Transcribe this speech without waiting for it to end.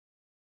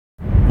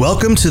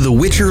Welcome to the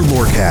Witcher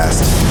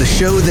Lorecast, the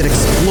show that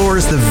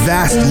explores the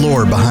vast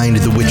lore behind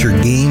the Witcher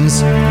games,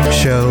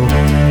 show,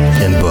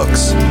 and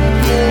books.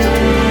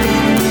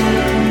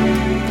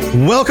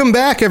 Welcome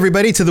back,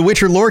 everybody, to the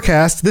Witcher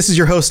Lorecast. This is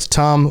your host,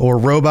 Tom, or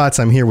Robots.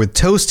 I'm here with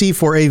Toasty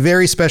for a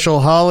very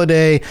special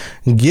holiday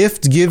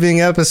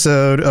gift-giving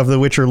episode of the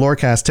Witcher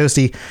Lorecast.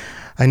 Toasty,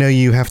 I know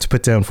you have to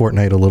put down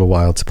Fortnite a little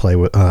while to play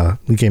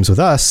games with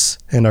us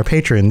and our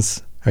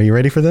patrons. Are you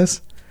ready for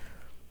this?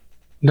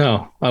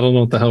 No, I don't know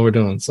what the hell we're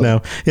doing. So.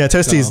 No. Yeah,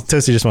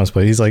 Toasty just wants to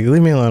play. He's like,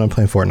 leave me alone. I'm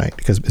playing Fortnite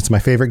because it's my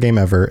favorite game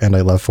ever, and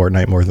I love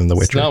Fortnite more than The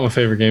Witcher. It's not my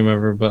favorite game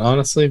ever, but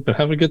honestly, but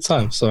having a good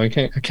time, so I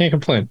can't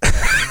complain.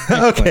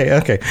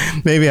 Okay.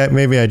 Maybe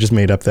I just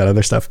made up that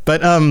other stuff.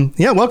 But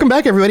yeah, welcome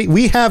back, everybody.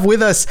 We have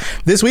with us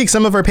this week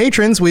some of our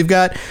patrons. We've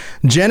got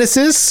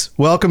Genesis.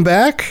 Welcome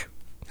back.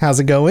 How's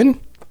it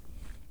going?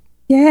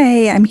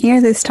 Yay, I'm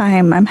here this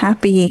time. I'm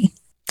happy.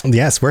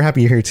 Yes, we're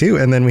happy you're here too.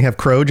 And then we have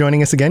Crow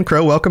joining us again.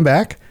 Crow, welcome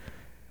back.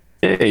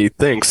 Hey,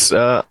 thanks.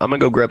 I'm going to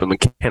go grab a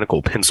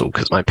mechanical pencil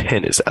because my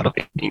pen is out of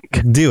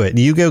ink. Do it.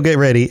 You go get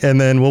ready,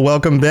 and then we'll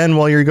welcome Ben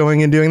while you're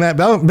going and doing that.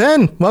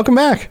 Ben, welcome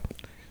back.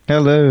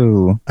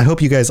 Hello. I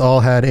hope you guys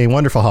all had a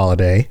wonderful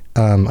holiday.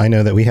 I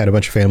know that we had a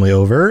bunch of family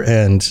over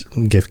and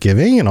gift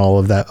giving and all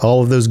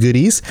of those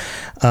goodies.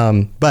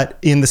 But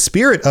in the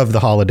spirit of the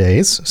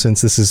holidays,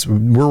 since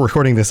we're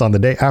recording this on the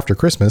day after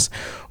Christmas,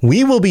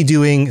 we will be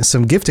doing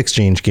some gift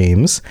exchange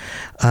games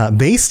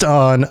based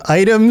on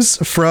items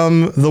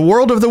from the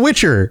world of The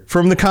Witcher,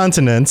 from the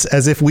continents,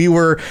 as if we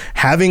were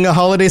having a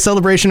holiday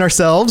celebration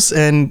ourselves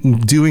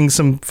and doing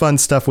some fun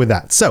stuff with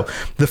that. So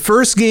the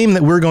first game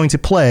that we're going to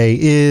play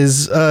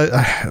is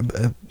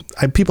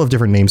people have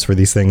different names for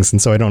these things,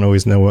 and so I don't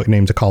always know what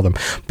name to call them.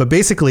 But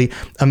basically,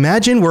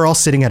 imagine we're all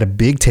sitting at a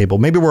big table.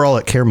 Maybe we're all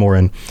at Kaer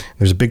Morhen.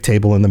 There's a big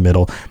table in the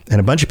middle, and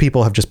a bunch of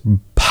people have just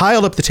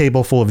piled up the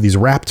table full of these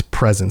wrapped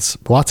presents,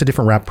 lots of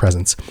different wrapped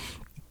presents.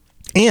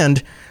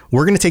 And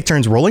we're going to take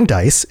turns rolling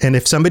dice, and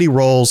if somebody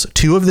rolls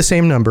 2 of the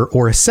same number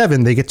or a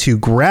 7, they get to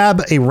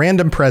grab a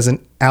random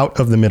present out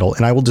of the middle,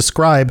 and I will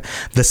describe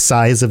the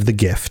size of the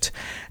gift.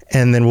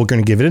 And then we're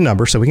going to give it a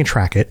number so we can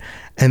track it.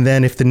 And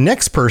then if the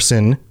next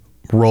person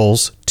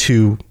rolls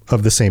 2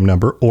 of the same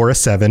number or a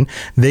 7,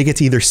 they get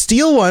to either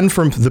steal one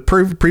from the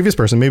previous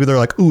person. Maybe they're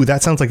like, ooh,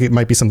 that sounds like it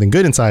might be something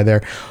good inside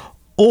there.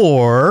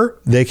 Or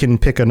they can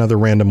pick another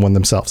random one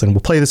themselves. And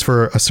we'll play this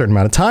for a certain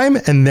amount of time.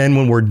 And then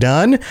when we're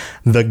done,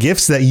 the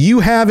gifts that you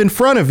have in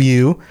front of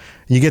you,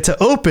 you get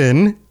to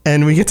open,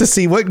 and we get to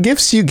see what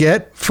gifts you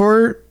get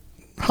for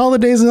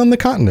holidays on the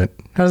continent.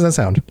 How does that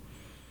sound?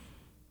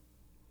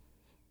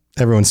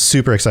 Everyone's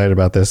super excited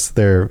about this.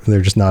 They're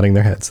just nodding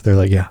their heads. They're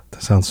like, yeah,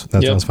 that sounds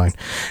fine.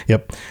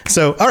 Yep.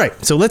 So, all right.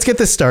 So let's get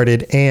this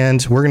started,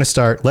 and we're going to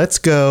start. We're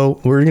just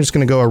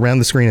going to go around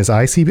the screen as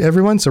I see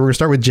everyone. So we're going to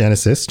start with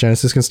Genesis.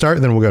 Genesis can start,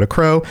 and then we'll go to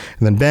Crow,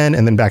 and then Ben,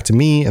 and then back to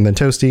me, and then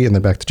Toasty, and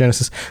then back to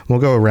Genesis. We'll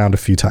go around a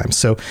few times.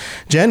 So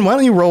Jen, why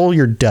don't you roll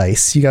your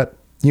dice? You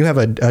have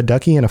a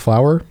ducky and a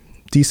flower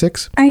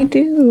D6? I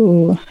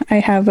do. I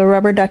have a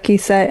rubber ducky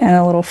set and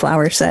a little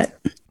flower set.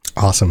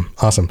 Awesome.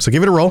 So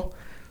give it a roll.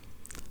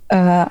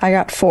 I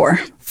got 4.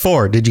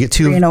 4. Did you get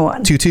 2? 3 and a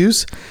 1. 2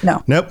 twos?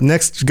 No. Nope.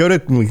 Next,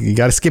 you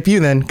got to skip you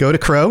then. Go to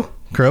Crow.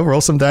 Crow,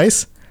 roll some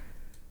dice.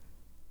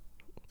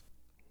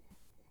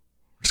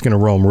 Just going to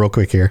roll them real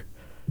quick here.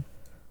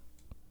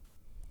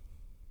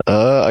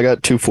 I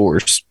got 2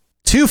 4s.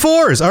 2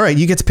 4s. All right.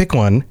 You get to pick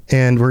one,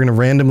 and we're going to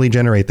randomly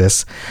generate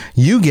this.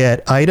 You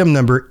get item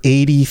number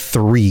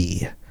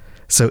 83.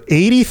 So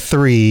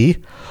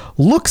 83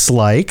 looks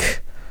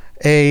like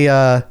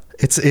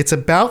it's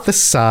about the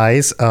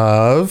size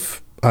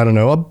of, I don't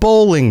know, a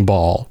bowling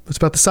ball. It's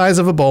about the size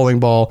of a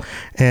bowling ball,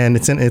 and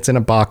it's in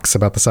a box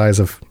about the size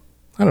of,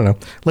 I don't know,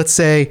 let's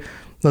say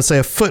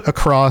a foot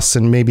across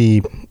and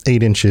maybe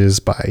 8 inches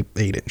by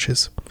 8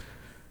 inches.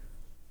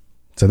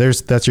 So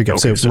that's your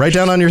gift. Okay, so write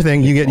down on your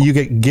thing. You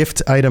get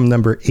gift item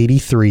number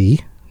 83.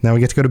 Now we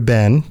get to go to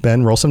Ben.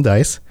 Ben, roll some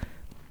dice.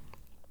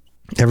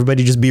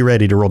 Everybody just be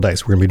ready to roll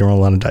dice. We're going to be rolling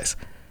a lot of dice.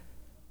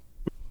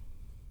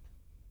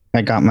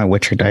 I got my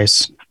Witcher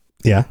dice.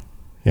 Yeah.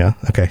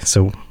 Okay.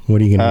 So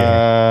what are you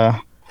gonna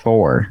get?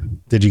 4.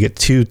 Did you get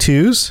 2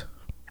 twos?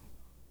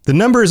 The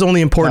number is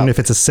only important if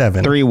it's a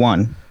 7. 3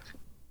 1.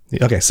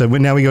 Okay. So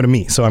now we go to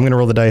me. So I'm gonna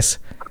roll the dice.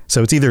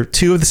 So it's either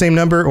 2 of the same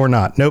number or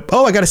not. Nope.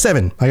 Oh, I got a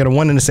 7. I got a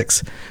 1 and a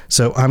 6.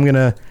 So I'm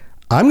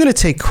gonna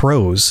take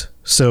Crow's.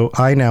 So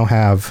I now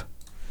have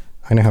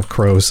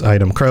Crow's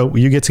item. Crow,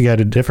 you get to get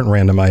a different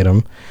random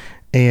item.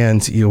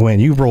 And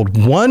you rolled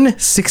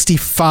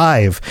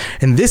 165,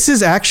 and this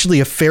is actually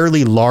a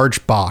fairly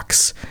large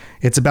box.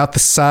 It's about the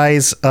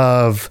size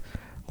of,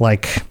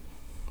 like,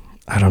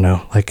 I don't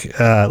know, like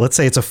let's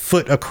say it's a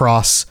foot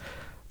across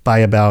by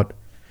about,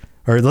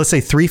 or let's say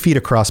 3 feet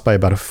across by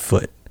about a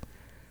foot,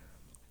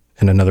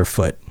 and another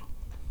foot.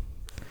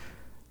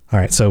 All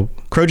right, so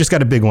Crow just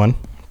got a big one.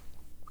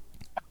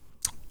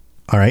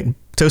 All right,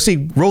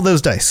 Toasty, roll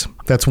those dice.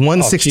 That's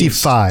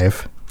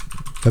 165.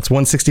 That's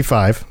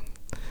 165.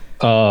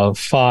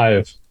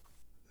 5.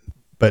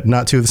 but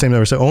not two of the same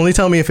number. So only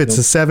tell me if it's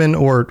a 7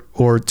 or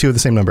two of the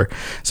same number.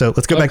 So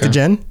let's go back to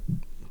Jen.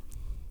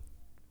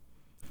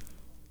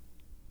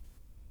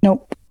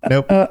 Nope.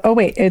 Nope. Oh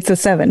wait, it's a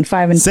 7.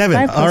 5 and 7.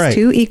 5 All plus right.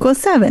 2 equals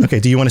 7.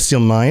 Okay. Do you want to steal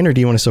mine or do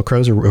you want to steal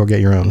Crow's or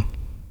get your own?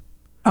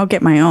 I'll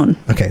get my own.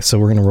 Okay. So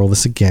we're going to roll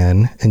this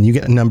again and you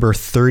get number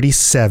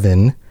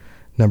 37.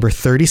 Number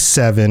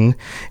 37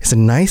 is a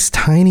nice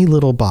tiny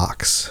little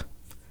box.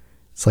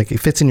 It's like it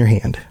fits in your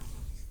hand.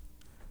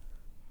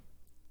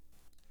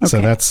 Okay. So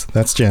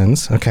that's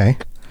Jen's. Okay.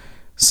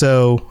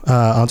 So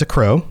on to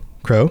Crow.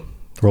 Crow,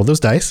 roll those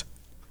dice.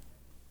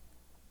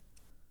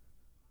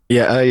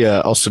 Yeah,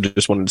 I also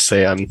just wanted to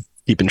say I'm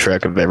keeping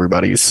track of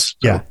everybody's. So.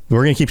 Yeah,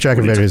 we're going to keep track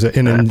of everybody's.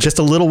 And in just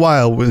a little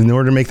while, in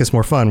order to make this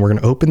more fun, we're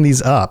going to open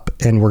these up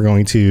and we're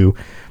going to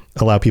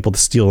allow people to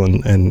steal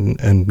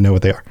and know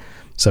what they are.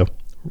 So.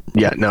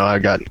 Yeah, no, I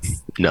got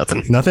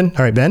nothing. Nothing?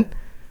 All right, Ben?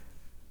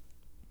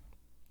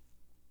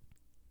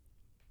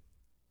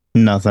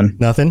 Nothing.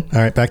 Nothing?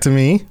 All right, back to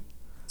me.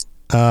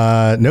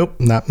 Nope,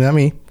 not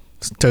me.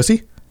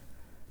 Tosi?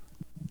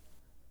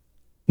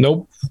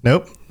 Nope.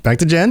 Nope. Back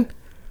to Jen?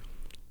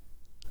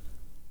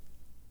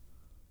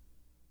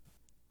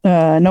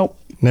 Nope.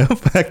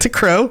 Nope. Back to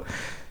Crow.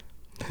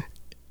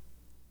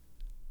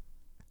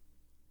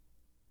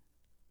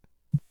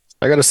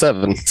 I got a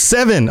 7.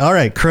 7. All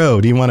right,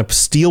 Crow, do you want to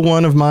steal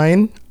one of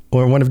mine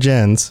or one of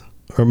Jen's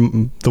or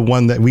the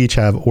one that we each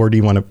have, or do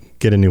you want to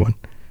get a new one?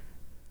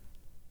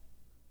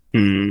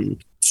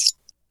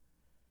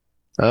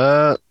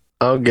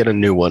 I'll get a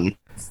new one.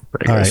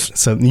 All right,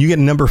 so you get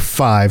number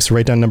 5. So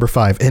write down number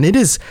 5, and it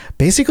is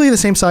basically the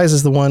same size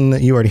as the one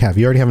that you already have.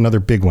 You already have another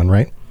big one,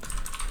 right?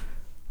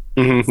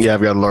 Mm-hmm. Yeah,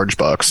 I've got a large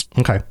box.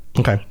 Okay.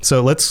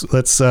 So let's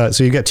so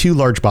you got 2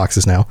 large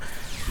boxes now.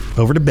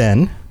 Over to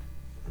Ben.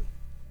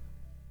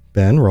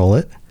 Ben, roll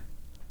it.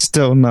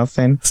 Still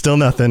nothing. Still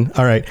nothing.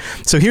 All right.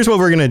 So here's what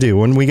we're going to do.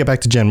 When we get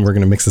back to Jen, we're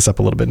going to mix this up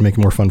a little bit and make it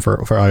more fun for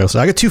Ayo. So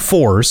I got 2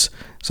 4s.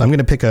 So I'm going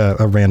to pick a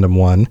random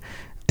one.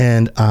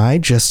 And I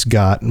just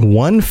got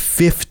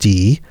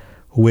 150,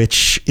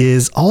 which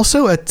is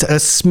also a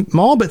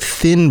small but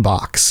thin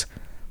box.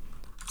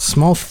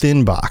 Small,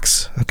 thin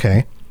box.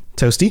 Okay.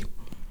 Toasty?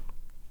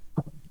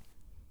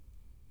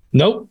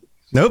 Nope.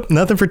 Nope.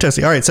 Nothing for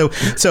Toasty. All right.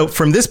 So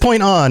from this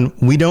point on,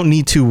 we don't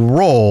need to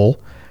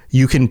roll.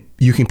 You can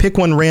pick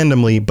one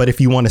randomly, but if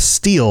you want to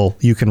steal,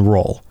 you can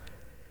roll.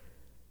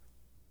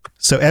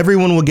 So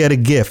everyone will get a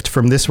gift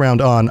from this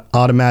round on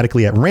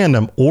automatically at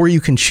random, or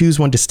you can choose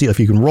one to steal. If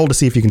you can roll to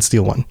see if you can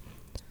steal one.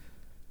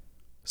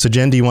 So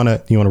Jen, do you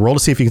want to roll to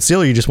see if you can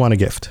steal, or you just want a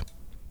gift?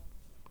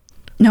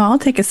 No, I'll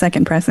take a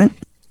second present.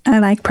 I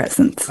like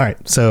presents. All right.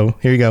 So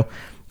here you go.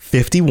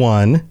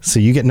 51. So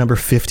you get number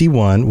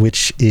 51,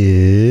 which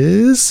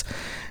is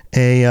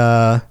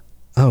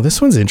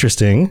this one's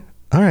interesting.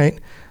 All right.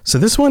 So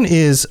this one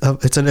is,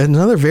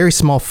 another very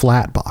small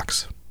flat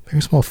box.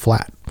 Very small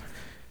flat.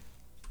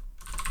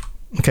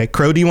 Okay,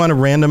 Crow, do you want a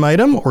random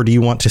item or do you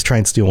want to try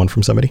and steal one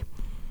from somebody?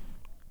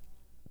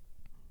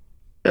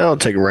 I'll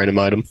take a random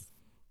item.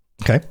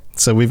 Okay,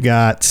 so we've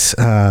got,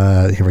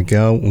 here we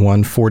go,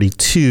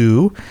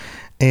 142.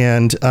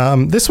 And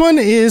this one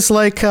is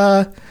like,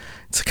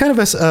 it's kind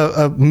of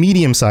a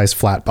medium-sized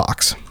flat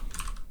box.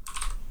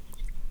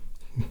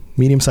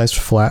 Medium-sized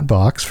flat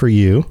box for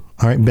you.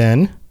 All right,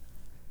 Ben.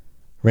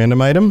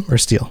 Random item or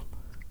steal?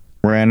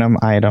 Random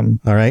item.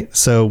 All right.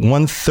 So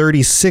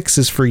 136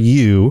 is for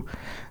you.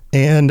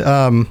 And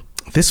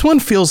this one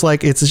feels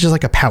like it's just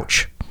like a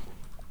pouch.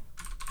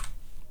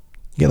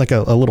 You get like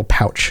a little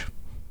pouch.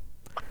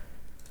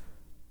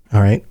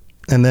 All right.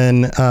 And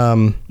then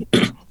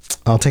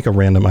I'll take a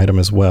random item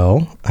as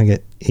well. I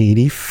get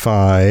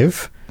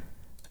 85.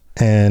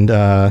 And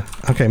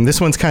okay, and this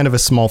one's kind of a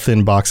small,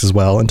 thin box as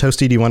well. And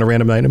Toasty, do you want a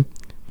random item?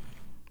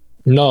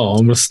 No,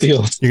 I'm gonna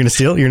steal. You're gonna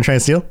steal? You're gonna try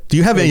and steal? Do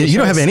you have any? You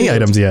don't have any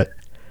items yet.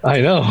 I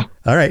know.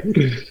 All right.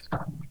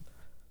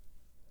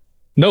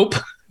 Nope.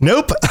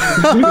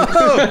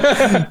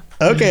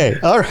 Okay.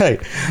 All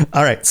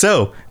right.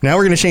 So now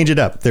we're gonna change it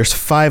up. There's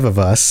 5 of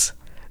us,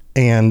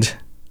 and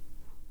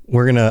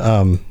we're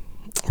gonna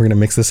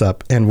mix this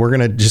up, and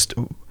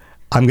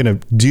I'm gonna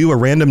do a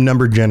random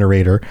number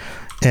generator,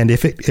 and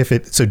if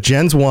it so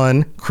Jen's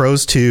 1,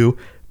 Crow's 2,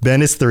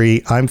 Ben is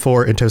 3, I'm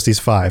 4, and Toasty's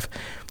 5.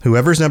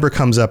 Whoever's number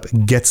comes up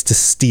gets to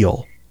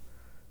steal.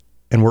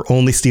 And we're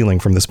only stealing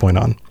from this point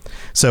on.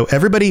 So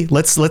everybody,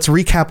 let's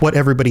recap what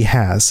everybody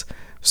has.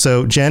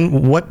 So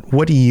Jen,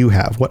 what do you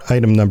have? What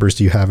item numbers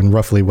do you have, and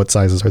roughly what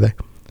sizes are they?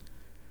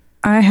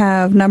 I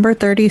have number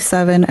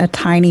 37, a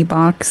tiny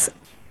box.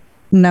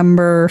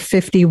 Number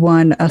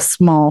 51, a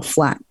small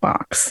flat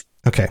box.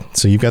 Okay,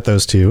 so you've got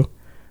those 2.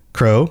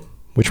 Crow,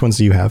 which ones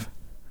do you have?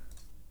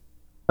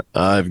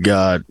 I've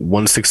got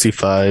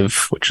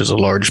 165, which is a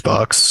large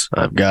box.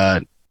 I've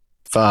got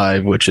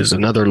 5, which is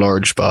another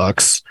large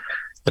box.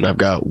 And I've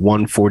got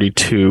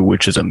 142,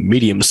 which is a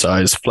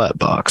medium-sized flat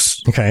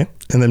box. Okay.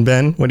 And then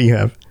Ben, what do you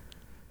have?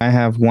 I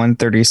have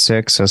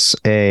 136 as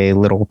a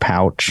little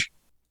pouch.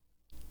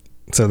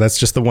 So that's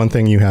just the one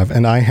thing you have.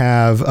 And I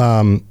have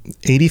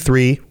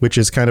 83, which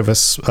is kind of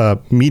a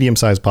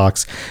medium-sized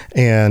box,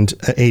 and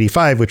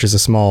 85, which is a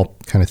small,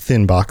 kind of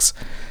thin box.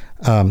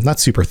 Not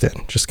super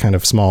thin, just kind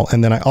of small.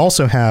 And then I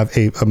also have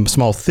a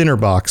small, thinner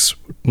box,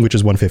 which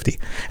is 150.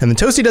 And then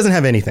Toasty doesn't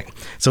have anything.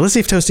 So let's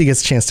see if Toasty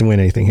gets a chance to win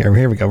anything here.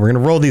 Here we go. We're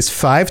going to roll these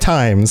 5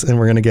 times, and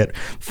we're going to get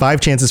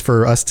 5 chances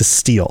for us to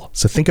steal.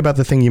 So think about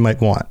the thing you might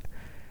want.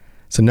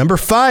 So number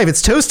 5,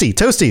 it's Toasty.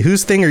 Toasty,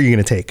 whose thing are you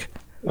going to take?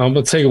 I'm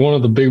going to take one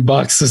of the big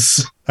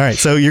boxes. All right.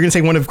 So you're going to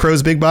take one of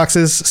Crow's big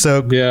boxes.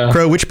 So Yeah.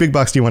 Crow, which big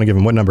box do you want to give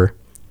him? What number?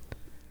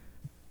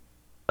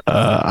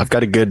 I've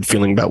got a good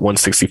feeling about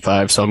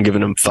 165, so I'm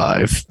giving him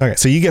 5. Okay.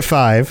 So you get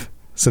 5.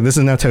 So this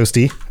is now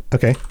Toasty.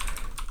 Okay.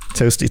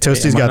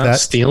 Toasty's got that.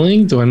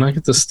 Stealing? Do I not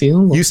get to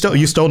steal? You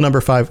stole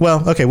number 5.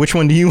 Well, okay. Which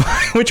one do you want,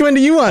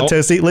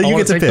 Toasty? I You want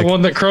get to take pick. the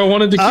one that Crow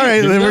wanted to keep. All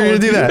right, Give then me we're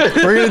going to do one. that.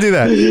 We're going to do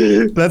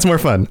that. That's more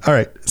fun. All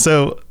right.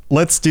 So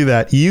let's do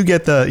that. You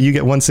get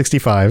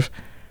 165.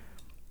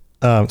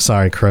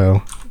 Sorry,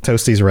 Crow.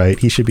 Toasty's right.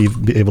 He should be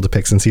able to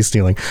pick since he's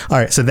stealing. All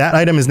right. So that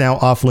item is now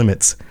off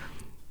limits.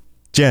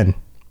 Jen.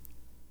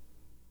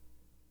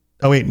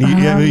 Oh wait,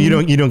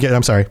 you don't get.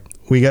 I'm sorry.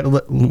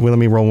 Let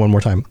me roll one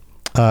more time.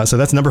 So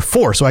that's number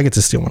 4. So I get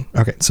to steal one.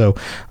 Okay. So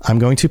I'm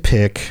going to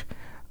pick.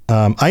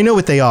 I know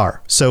what they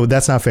are, so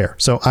that's not fair.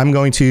 So I'm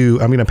going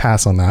to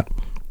pass on that.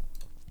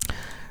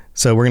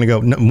 So we're going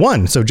to go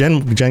 1. So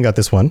Jen got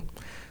this one.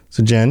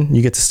 So Jen,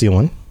 you get to steal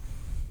one.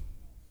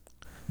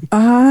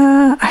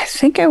 I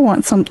think I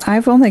want some.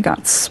 I've only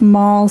got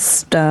small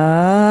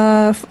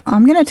stuff.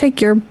 I'm gonna take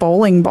your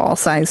bowling ball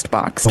sized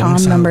box,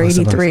 Tom, number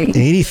 83.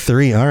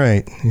 83. All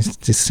right, he's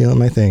just stealing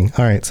my thing.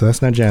 All right, so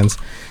that's not Jen's.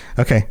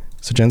 Okay,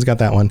 so Jen's got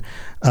that one.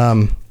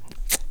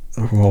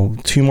 Well,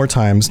 2 more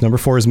times. Number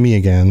 4 is me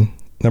again.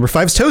 Number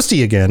 5 is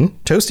Toasty again.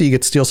 Toasty, you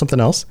get to steal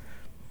something else.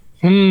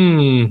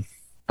 I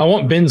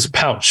want Ben's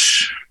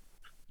pouch.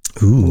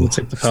 Ooh,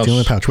 Take the pouch.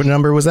 stealing a pouch. What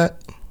number was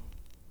that?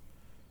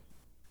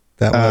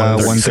 That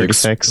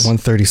 136.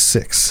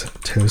 136.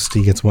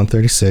 Toasty gets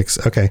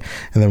 136. Okay.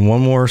 And then one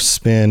more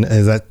spin.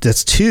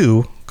 That's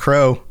 2.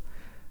 Crow.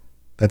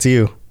 That's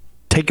you.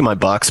 Taking my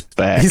box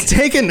back. He's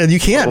taken.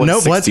 You can't. No,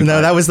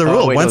 that was the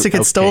rule. wait, Once it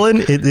gets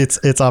stolen,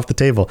 it's off the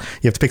table.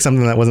 You have to pick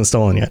something that wasn't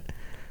stolen yet.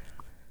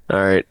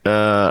 All right.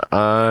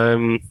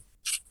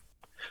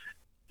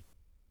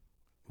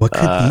 What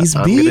could these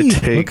I'm be? gonna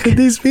take What could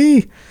these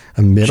be?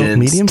 A Jen's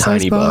medium-sized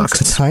tiny box?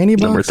 A tiny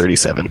box? Number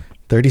 37.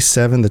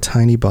 37, the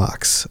tiny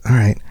box. All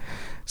right.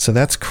 So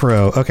that's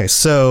Crow. Okay,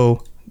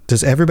 so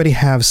does everybody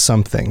have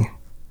something?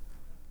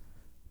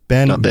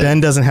 Ben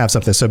doesn't have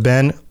something. So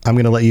Ben, I'm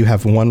going to let you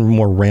have one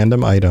more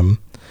random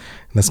item.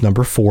 And that's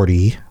number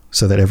 40,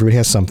 so that everybody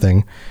has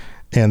something.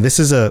 And this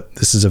is a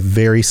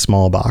very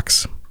small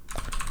box.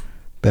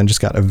 Ben just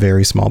got a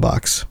very small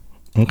box.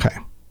 Okay.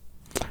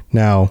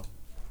 Now,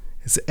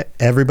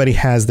 everybody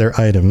has their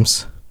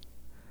items.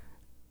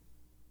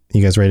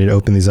 You guys ready to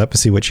open these up and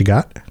see what you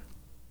got?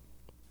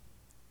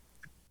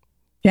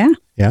 Yeah.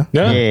 Yeah?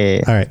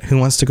 Yeah. All right. Who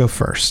wants to go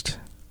first?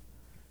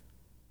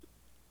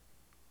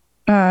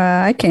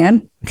 I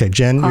can. Okay,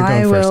 Jen, you're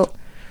I going will first.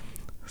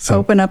 So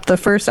open up the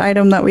first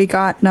item that we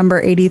got,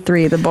 number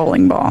 83, the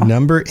bowling ball.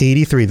 number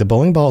 83, the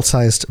bowling ball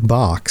sized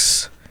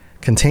box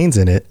contains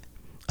in it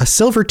a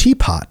silver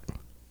teapot.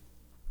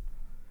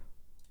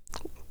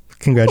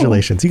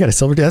 Congratulations. You got a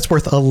silver teapot. That's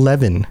worth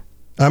 11.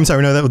 I'm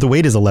sorry, no, the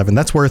weight is 11.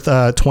 That's worth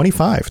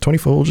 25.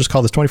 24. We'll just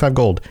call this 25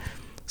 gold.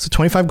 So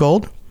 25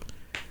 gold.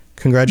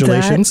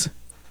 Congratulations.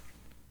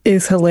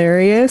 Is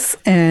hilarious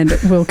and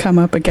will come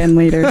up again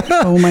later.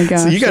 Oh my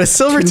gosh. So you got a that's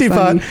silver too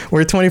teapot funny.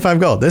 worth 25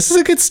 gold. This is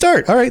a good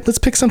start. All right, let's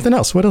pick something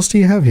else. What else do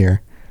you have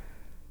here?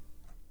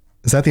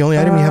 Is that the only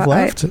item you have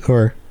left?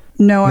 Or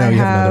No, I you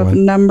have another have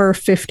one. number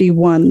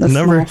 51, the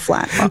small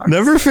flat box.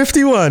 Number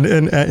 51.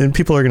 And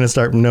people are going to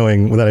start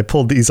knowing that I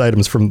pulled these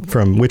items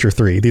from Witcher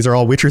 3. These are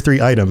all Witcher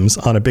 3 items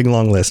on a big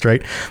long list,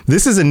 right?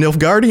 This is a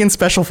Nilfgaardian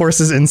Special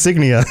Forces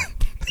insignia,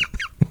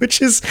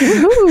 which is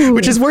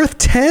worth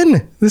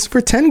 10. This is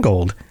for 10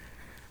 gold.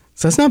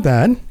 So that's not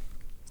bad.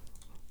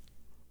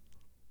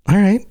 All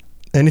right.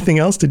 Anything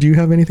else? Did you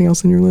have anything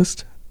else on your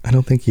list? I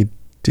don't think you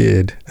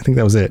did. I think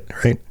that was it,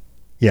 right?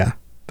 Yeah.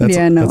 That's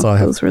all I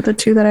have. Those were the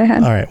 2 that I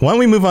had. All right. Why don't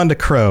we move on to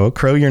Crow?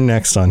 Crow, you're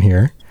next on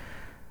here.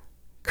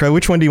 Crow,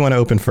 which one do you want to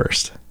open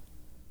first?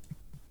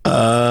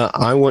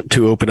 I want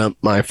to open up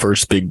my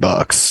first big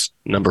box,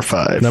 number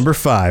 5. Number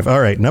 5.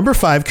 All right. Number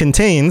 5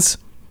 contains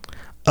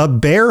a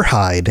bear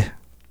hide.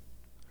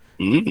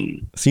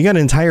 So you got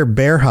an entire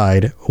bear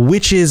hide,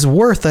 which is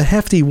worth a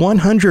hefty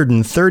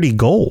 130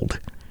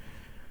 gold.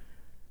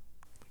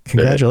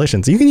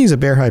 Congratulations. You can use a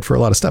bear hide for a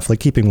lot of stuff,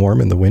 like keeping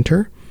warm in the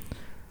winter.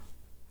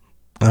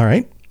 All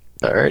right.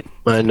 All right.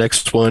 My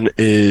next one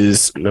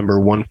is number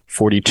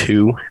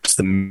 142. It's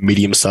the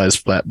medium-sized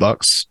flat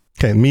box.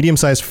 Okay.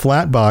 Medium-sized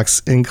flat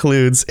box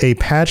includes a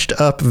patched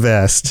up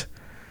vest.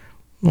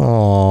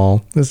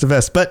 Oh, that's the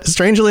vest. But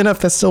strangely enough,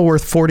 that's still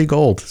worth 40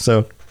 gold.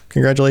 So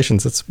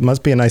congratulations. That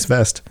must be a nice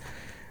vest.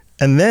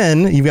 And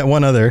then you've got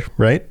one other,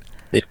 right?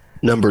 Yep.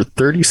 Number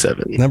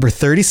 37. Number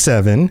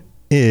 37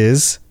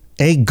 is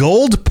a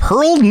gold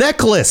pearl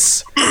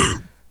necklace.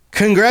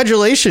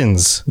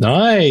 Congratulations.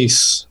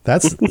 Nice.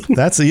 That's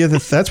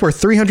worth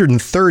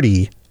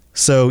 330.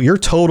 So your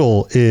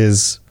total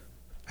is,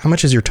 how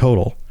much is your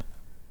total?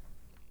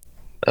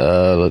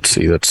 Let's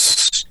see.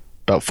 That's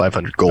about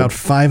 500 gold. About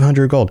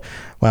 500 gold.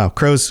 Wow.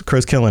 Crow's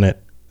killing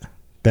it.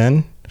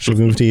 Ben, should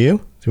we move to you?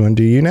 Do you want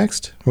to do you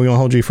next? Are we going to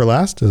hold you for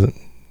last? What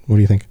do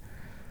you think?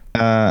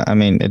 I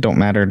mean, it don't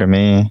matter to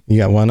me. You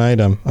got one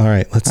item. All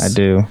right. I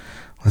do.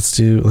 Let's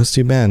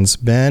do Ben's.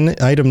 Ben,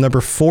 item number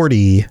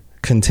 40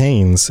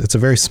 contains, it's a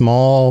very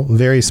small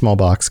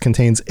box,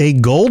 contains a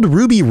gold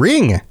ruby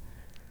ring.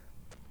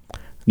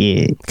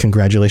 Yeah.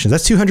 Congratulations.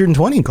 That's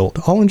 220 gold,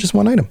 all in just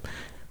one item.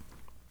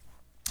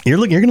 You're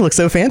going to look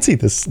so fancy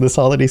this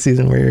holiday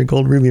season wearing your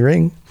gold ruby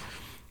ring.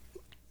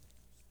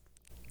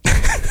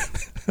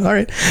 All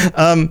right.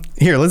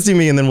 Here, let's do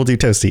me and then we'll do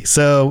Toasty.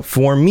 So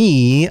for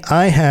me,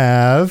 I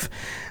have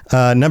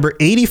number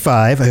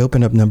 85. I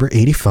opened up number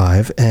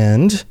 85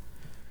 and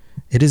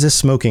it is a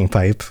smoking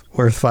pipe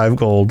worth 5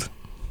 gold.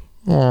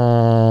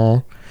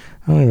 Oh,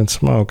 I don't even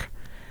smoke.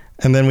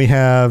 And then we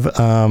have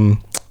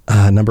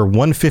number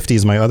 150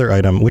 is my other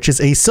item, which is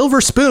a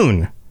silver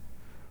spoon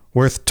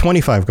worth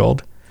 25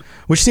 gold,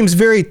 which seems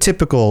very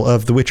typical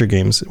of the Witcher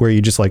games where you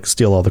just like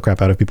steal all the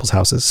crap out of people's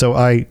houses. So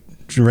I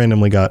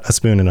randomly got a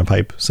spoon and a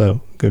pipe.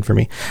 So good for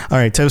me. All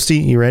right,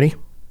 Toasty, you ready?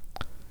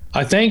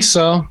 I think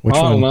so. I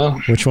don't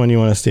know. Which one you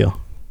want to steal?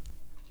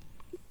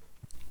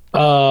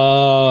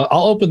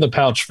 I'll open the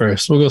pouch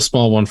first. We'll go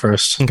small one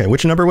first. Okay,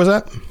 which number was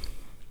that?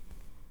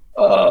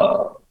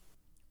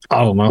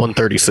 I don't know.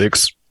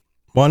 136.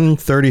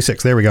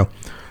 136. There we go.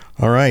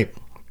 All right.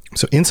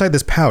 So inside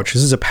this pouch,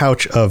 this is a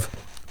pouch of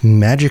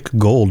magic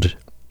gold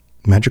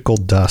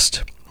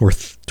dust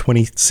worth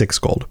 26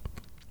 gold.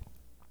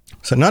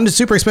 So not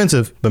super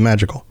expensive, but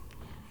magical.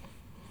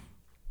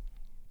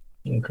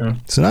 Okay.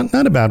 So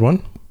not a bad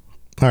one.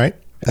 All right.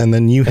 And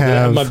then you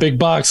have my big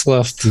box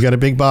left. You got a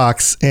big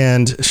box,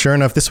 and sure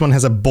enough, this one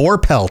has a boar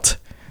pelt.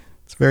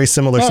 It's a very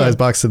similar size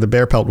box to the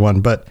bear pelt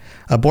one, but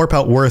a boar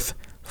pelt worth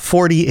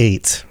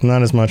 48,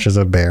 not as much as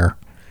a bear.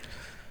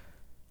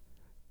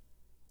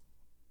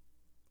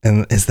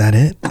 And is that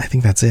it? I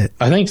think that's it.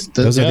 I think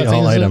those are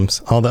all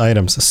the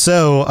items.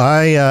 So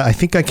I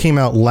think I came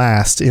out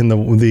last in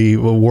the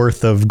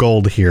worth of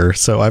gold here.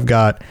 So I've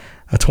got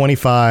a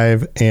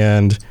 25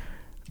 and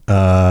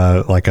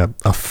like a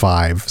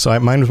 5. So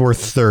mine was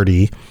worth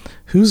 30.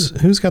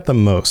 Who's got the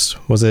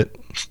most? Was it?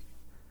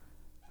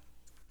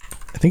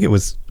 I think it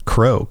was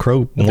Crow.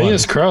 Crow won. I think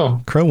it's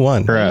Crow. Crow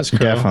won. Crow.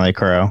 Definitely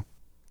Crow.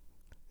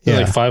 Yeah,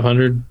 like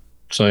 500.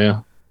 So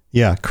yeah.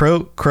 Yeah,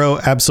 Crow,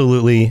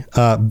 absolutely.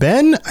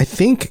 Ben, I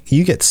think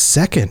you get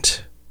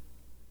second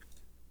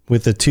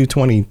with the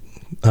 220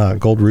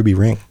 gold ruby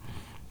ring.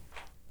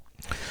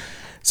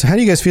 So how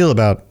do you guys feel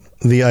about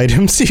the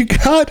items you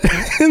got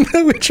in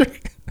The Witcher?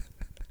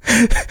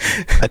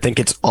 I think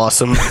it's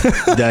awesome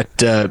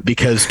that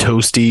because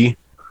Toasty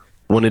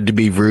wanted to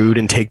be rude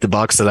and take the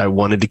box that I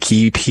wanted to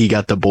keep, he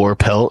got the boar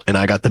pelt and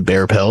I got the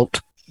bear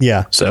pelt.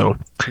 Yeah. So,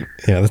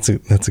 yeah, that's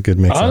a good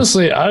mix.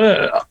 Honestly,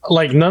 I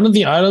like none of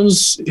the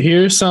items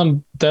here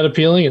sound that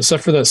appealing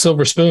except for that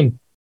silver spoon.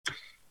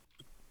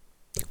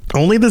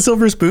 Only the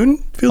silver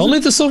spoon?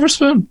 The silver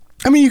spoon.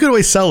 I mean, you could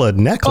always sell a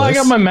necklace. Oh, I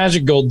got my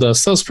magic gold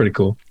dust. That was pretty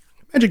cool.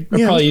 I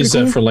probably use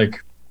that for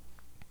like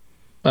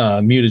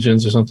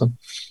mutagens or something.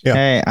 Yeah.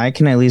 Hey, I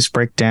can at least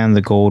break down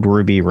the gold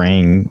ruby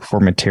ring for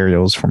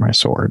materials for my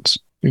swords.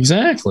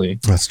 Exactly.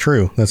 That's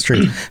true.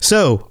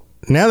 So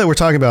now that we're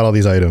talking about all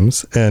these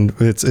items and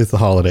it's the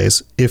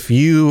holidays,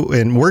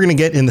 and we're going to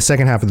get in the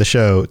second half of the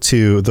show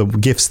to the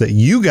gifts that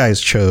you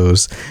guys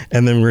chose,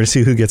 and then we're going to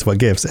see who gets what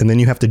gifts. And then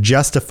you have to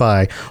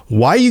justify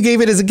why you gave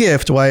it as a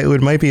gift, why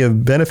it might be a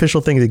beneficial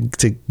thing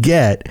to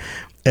get,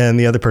 and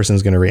the other person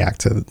is going to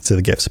react to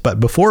the gifts. But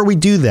before we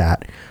do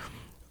that,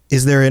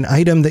 is there an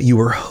item that you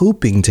were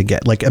hoping to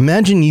get? Like,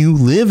 imagine you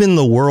live in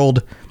the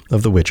world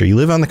of The Witcher. You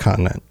live on the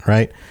continent,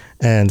 right?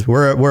 And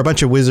we're a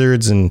bunch of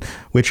wizards and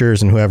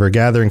witchers and whoever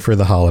gathering for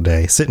the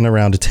holiday, sitting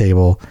around a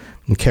table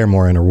in Kaer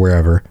Morhen or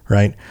wherever,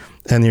 right?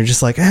 And you're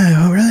just like,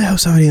 I really hope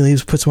somebody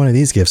puts one of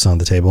these gifts on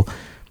the table.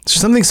 Is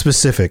there something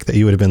specific that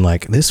you would have been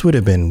like, this would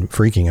have been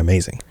freaking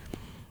amazing?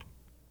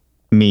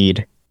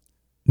 Mead.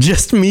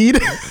 Just mead?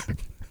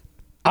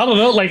 I don't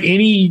know, like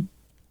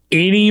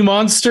any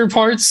monster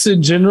parts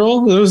in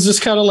general. It was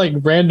just kind of like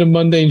random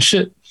mundane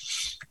shit.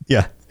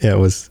 Yeah, it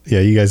was.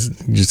 Yeah, you guys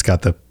just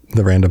got the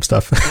random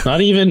stuff.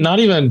 not even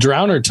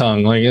drowner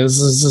tongue. Like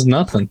this is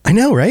nothing. I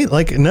know, right?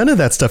 Like none of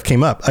that stuff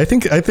came up. I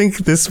think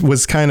this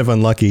was kind of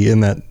unlucky in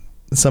that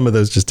some of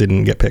those just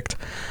didn't get picked.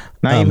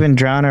 Not even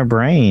drowner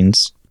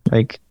brains.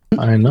 Like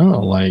I know.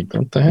 Like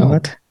what the hell?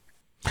 What?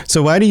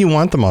 So why do you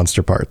want the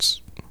monster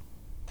parts?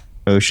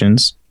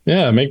 Potions.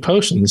 Yeah, make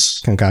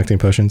potions. Concocting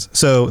potions.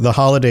 So the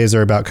holidays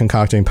are about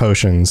concocting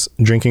potions,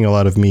 drinking a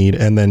lot of mead,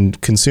 and then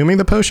consuming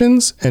the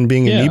potions and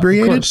being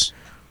inebriated.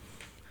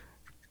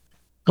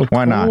 Of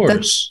Why not?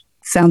 course.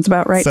 Sounds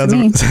about right to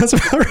me. Sounds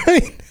about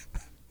right.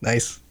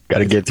 Nice. Got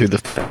to get through the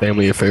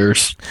family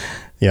affairs.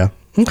 Yeah.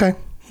 Okay.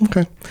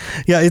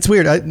 Yeah, it's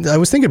weird. I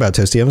was thinking about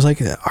Toasty. I was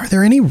like, are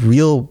there any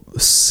real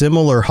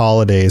similar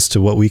holidays to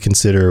what we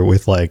consider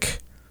with like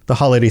the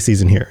holiday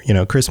season here? You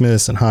know,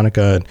 Christmas and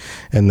Hanukkah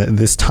and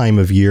this time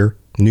of year,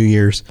 New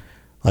Year's,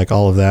 like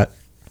all of that.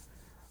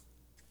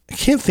 I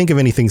can't think of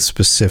anything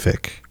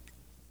specific.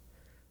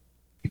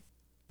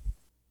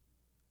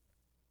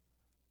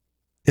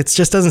 It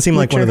just doesn't seem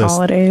like one of those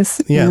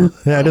holidays. Yeah,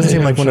 it doesn't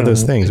seem like one of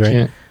those things,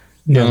 right?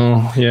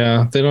 No,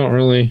 yeah, they don't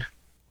really.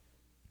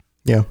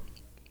 Yeah,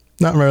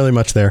 not really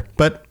much there,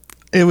 but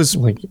it was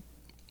Like,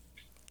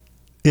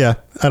 yeah,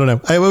 I don't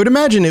know. I would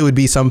imagine it would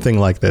be something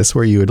like this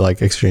where you would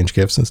like exchange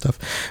gifts and stuff.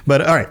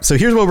 But all right, so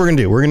here's what we're going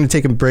to do. We're going to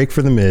take a break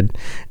for the mid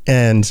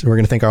and we're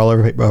going to thank all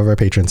of our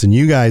patrons. And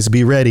you guys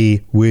be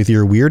ready with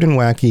your weird and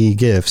wacky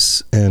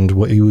gifts and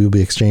what you will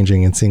be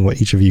exchanging and seeing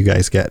what each of you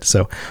guys get.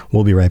 So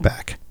we'll be right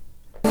back.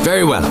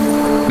 Very well.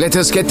 Let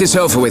us get this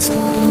over with.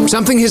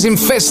 Something has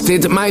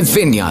infested my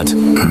vineyard.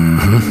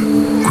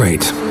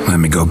 Great.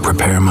 Let me go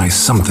prepare my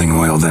something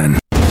oil then.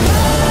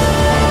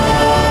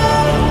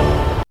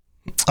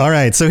 All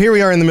right, so here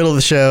we are in the middle of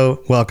the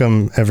show.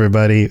 Welcome,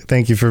 everybody.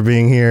 Thank you for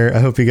being here. I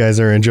hope you guys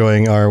are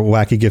enjoying our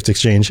wacky gift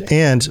exchange.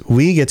 And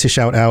we get to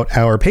shout out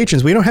our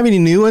patrons. We don't have any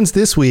new ones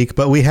this week,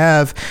 but we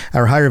have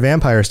our higher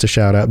vampires to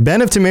shout out.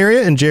 Ben of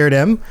Temeria and Jared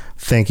M.,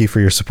 thank you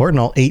for your support, and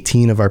all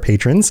 18 of our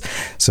patrons.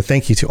 So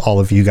thank you to all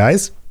of you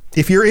guys.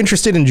 If you're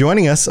interested in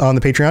joining us on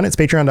the Patreon, it's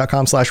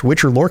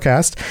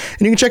patreon.com/WitcherLorecast.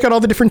 And you can check out all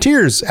the different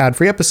tiers,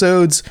 ad-free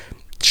episodes,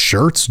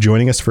 shirts,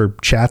 joining us for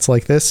chats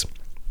like this.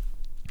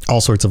 All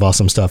sorts of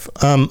awesome stuff.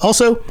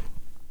 Also,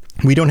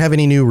 we don't have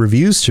any new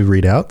reviews to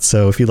read out.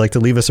 So if you'd like to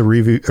leave us a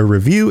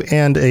review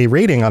and a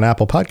rating on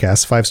Apple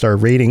Podcasts, 5-star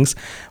ratings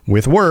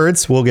with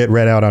words will get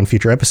read out on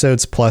future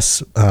episodes.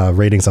 Plus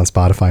ratings on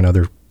Spotify and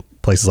other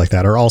places like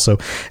that are also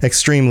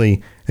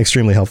extremely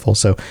helpful.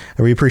 So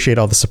we appreciate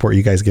all the support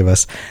you guys give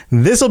us.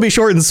 This will be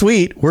short and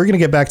sweet. We're going to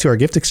get back to our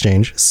gift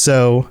exchange.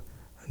 So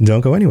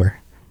don't go anywhere.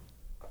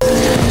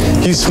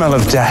 You smell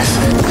of death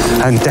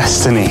and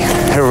destiny,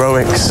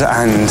 heroics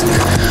and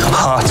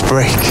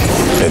heartbreak.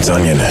 It's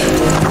onion.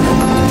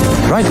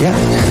 Right,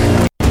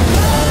 yeah.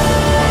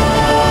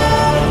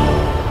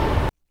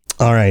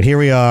 All right, here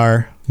we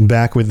are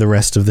back with the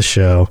rest of the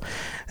show.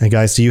 And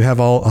guys, do you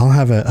have I'll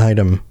have an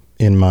item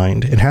in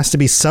mind. It has to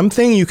be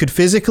something you could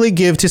physically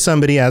give to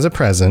somebody as a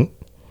present.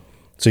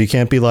 So you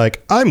can't be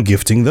like, I'm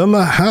gifting them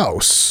a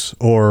house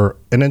or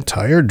an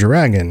entire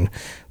dragon.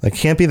 Like,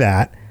 can't be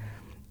that.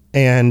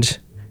 And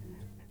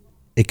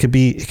it could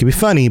be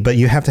funny, but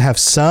you have to have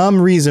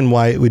some reason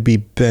why it would be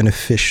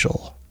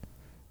beneficial.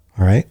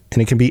 All right.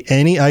 And it can be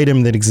any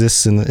item that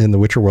exists in the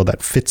Witcher world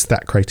that fits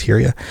that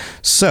criteria.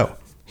 So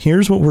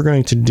here's what we're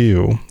going to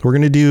do. We're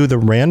going to do the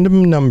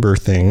random number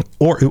thing.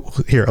 Or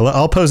here,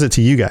 I'll pose it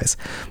to you guys.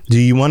 Do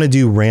you want to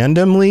do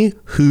randomly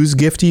whose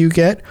gift you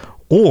get?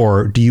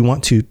 Or do you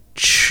want to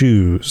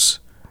choose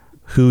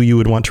who you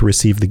would want to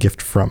receive the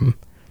gift from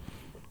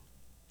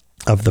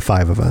of the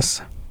 5 of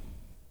us?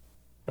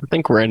 I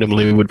think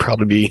randomly would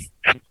probably be.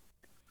 You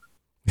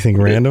think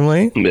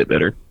randomly? A bit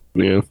better.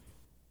 Yeah.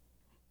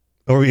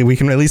 Or we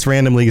can at least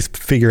randomly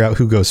figure out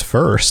who goes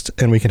first,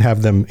 and we can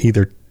have them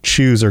either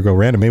choose or go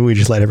random. Maybe we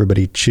just let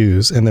everybody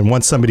choose. And then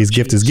once somebody's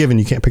gift is given,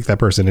 you can't pick that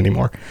person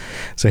anymore.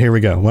 So here we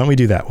go. Why don't we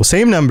do that? Well,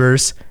 same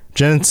numbers.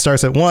 Jen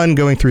starts at 1,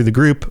 going through the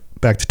group,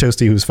 back to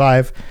Toasty, who's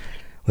 5.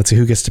 Let's see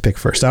who gets to pick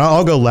first. And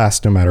I'll go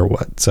last no matter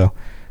what. So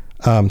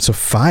 5,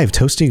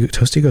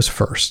 Toasty goes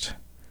first.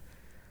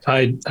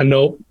 I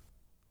nope.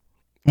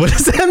 What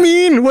does that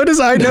mean? What does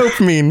I nope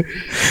mean?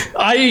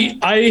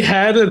 I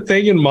had a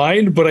thing in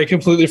mind, but I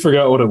completely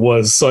forgot what it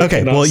was. So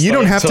okay, well, you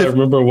don't have to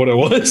remember what it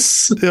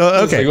was.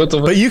 Okay, like,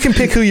 but you can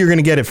pick who you're going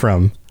to get it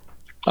from.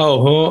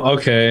 Oh,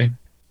 okay.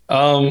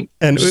 And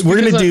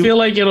we're going to do. I feel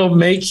like it'll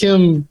make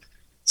him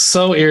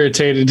so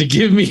irritated to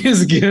give me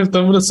his gift.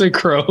 I'm going to say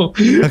Crow.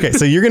 Okay,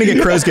 so you're going to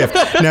get Crow's gift.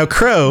 Now,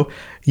 Crow,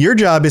 your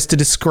job is to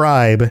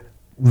describe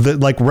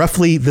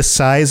roughly the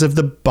size of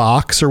the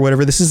box or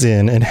whatever this is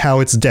in and how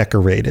it's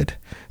decorated.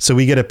 So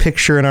we get a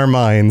picture in our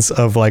minds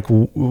of like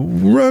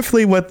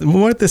roughly what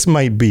this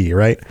might be,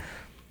 right?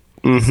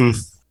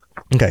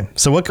 Mm-hmm. Okay.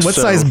 So what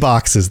size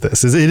box is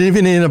this? Is it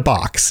even in a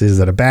box? Is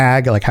it a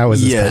bag? Like, how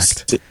is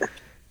this packed?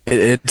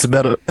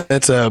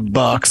 It's a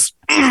box.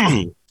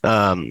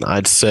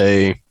 I'd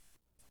say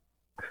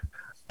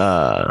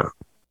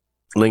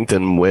length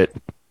and width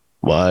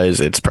wise,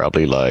 it's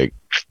probably like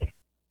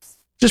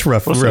just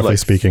roughly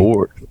speaking.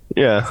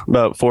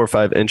 About 4 or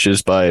 5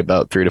 inches by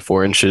about 3 to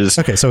 4 inches.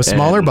 Okay, so a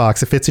smaller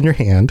box, it fits in your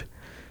hand.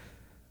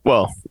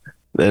 Well,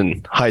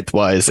 then height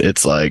wise,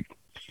 it's like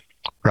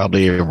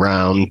probably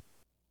around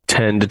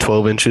 10 to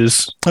 12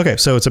 inches. Okay,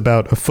 so it's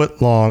about a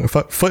foot long,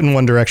 foot in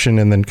one direction,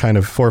 and then kind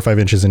of 4 or 5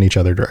 inches in each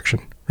other direction,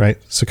 right?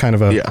 So kind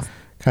of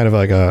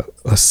like a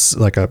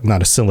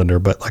not a cylinder,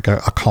 but like a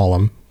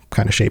column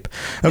kind of shape.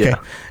 Okay,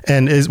 yeah.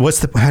 And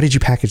how did you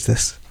package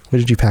this? What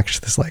did you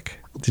package this like?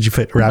 Did you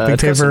put wrapping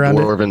paper around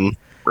it? Dwarven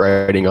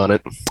writing on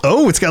it.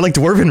 Oh, it's got like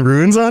Dwarven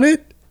runes on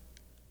it?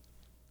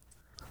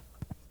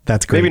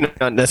 That's great. Maybe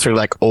not necessarily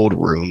like old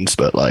runes,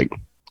 but like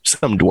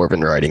some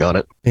dwarven writing on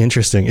it.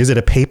 Interesting. Is it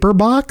a paper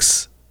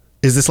box?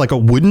 Is this like a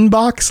wooden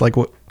box? Like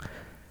what?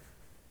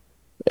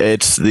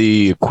 It's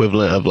the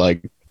equivalent of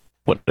like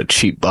what a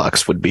cheap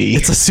box would be.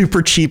 It's a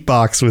super cheap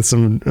box with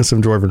some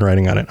dwarven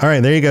writing on it. All right,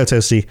 there you go,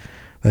 Toasty.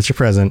 That's your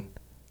present.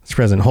 It's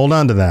present. Hold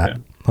on to that. Yeah.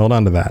 Hold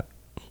on to that.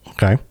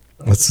 Okay.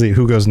 Let's see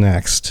who goes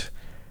next.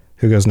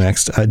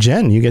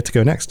 Jen, you get to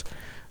go next.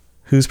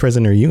 Whose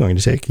present are you going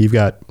to take? You've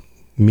got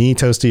me,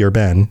 Toasty, or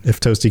Ben. If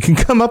Toasty can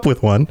come up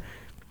with one.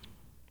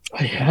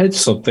 I had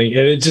something,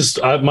 and it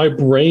just my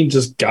brain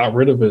just got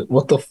rid of it.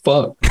 What the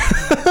fuck?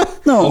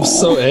 No. I'm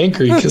so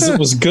angry because it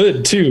was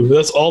good too.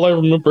 That's all I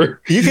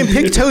remember. You can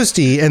pick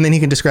Toasty, and then he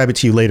can describe it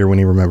to you later when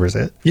he remembers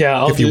it.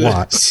 Yeah, if you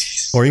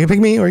want. Or you can pick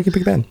me, or you can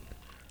pick Ben.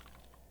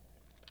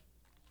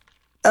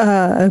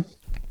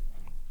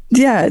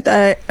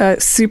 Yeah,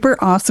 a super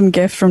awesome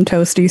gift from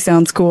Toasty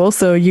sounds cool.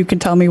 So you can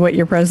tell me what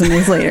your present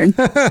is later.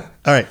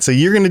 All right, so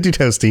you're going to do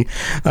Toasty.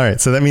 All right,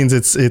 so that means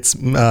it's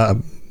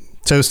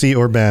Toasty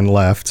or Ben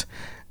left,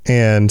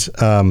 and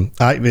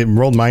I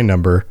rolled my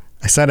number.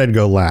 I said I'd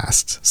go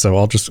last, so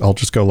I'll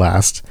just go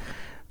last.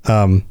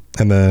 And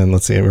then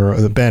let's see,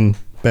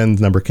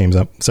 Ben's number came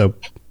up. So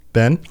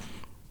Ben,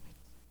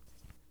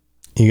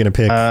 you gonna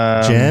pick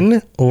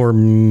Jen or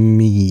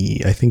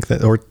me? I think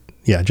that, or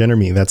yeah, Jen or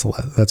me. That's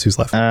who's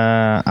left.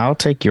 I'll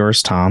take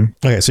yours, Tom.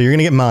 Okay, so you're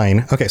gonna get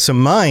mine. Okay, so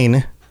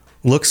mine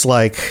looks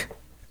like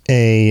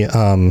a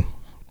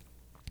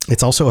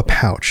it's also a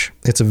pouch.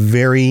 It's a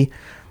very,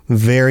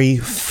 very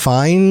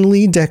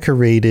finely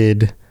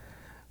decorated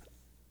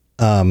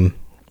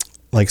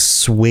like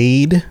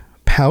suede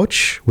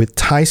pouch with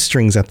tie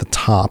strings at the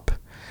top,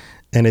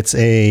 and it's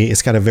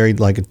got a very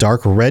like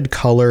dark red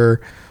color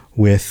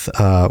with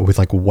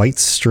like white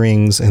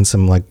strings and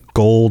some like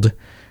gold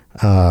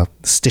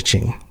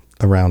stitching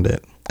around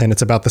it, and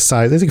it's about the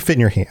size. It can fit in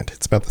your hand.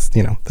 It's about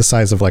the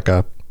size of like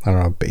a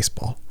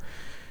baseball.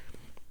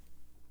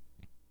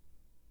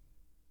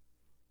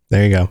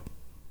 There you go.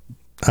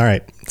 All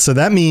right, so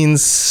that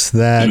means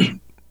that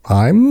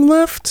I'm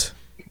left.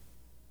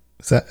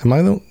 Am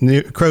I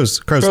the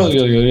Crow's left?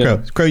 Yeah.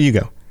 Crow, you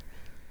go.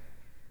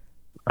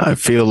 I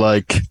feel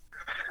like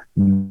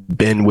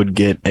Ben would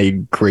get a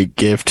great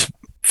gift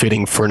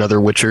fitting for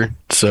another Witcher.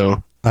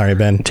 So all right,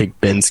 Ben,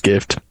 take Ben's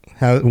gift.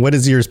 What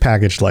is yours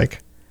packaged like?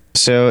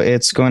 So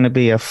it's going to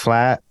be a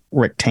flat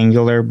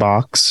rectangular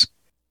box.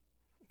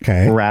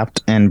 Okay.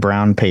 Wrapped in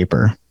brown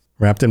paper.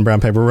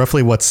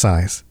 Roughly what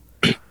size?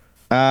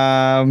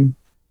 About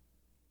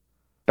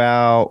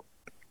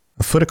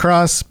a foot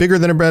across, bigger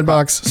than a bread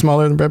box,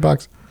 smaller than a bread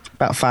box?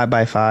 About 5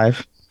 by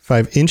 5.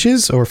 5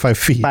 inches or 5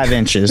 feet? 5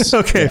 inches.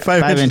 Okay, yeah,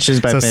 5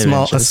 inches by 5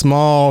 inches. A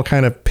small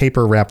kind of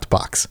paper wrapped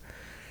box.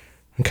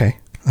 Okay,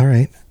 all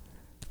right.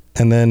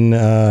 And then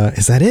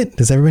is that it?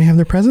 Does everybody have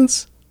their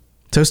presents?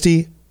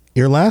 Toasty,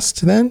 you're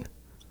last then?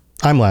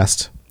 I'm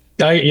last.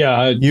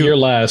 You're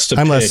last.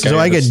 I'm last. So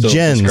I get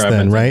Jen's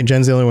then, right?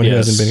 Jen's the only one who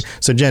hasn't been.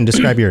 So Jen,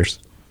 describe yours.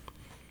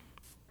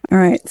 All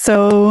right,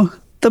 so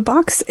the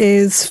box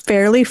is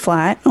fairly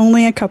flat,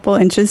 only a couple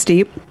inches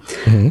deep,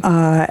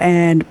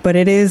 but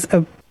it is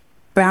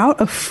about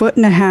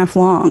 1.5 feet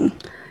long,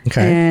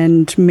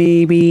 and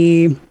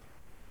maybe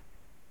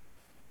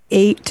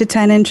 8 to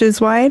 10 inches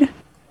wide.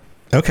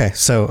 Okay,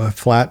 so a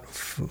flat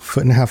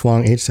 1.5 feet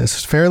long,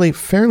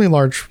 fairly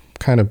large,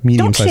 kind of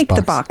medium-sized box. Don't shake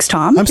the box,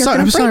 Tom. I'm sorry.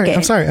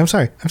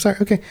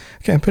 Okay,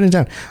 I'm putting it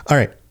down. All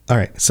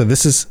right. So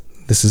this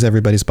is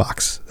everybody's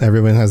box.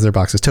 Everyone has their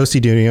boxes. Toasty,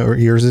 do you know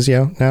yours is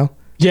now?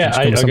 Yeah,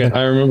 I remember.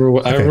 I remember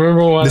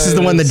what this is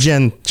the one that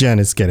Jen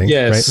is getting.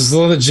 Yes, right? this is the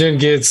one that Jen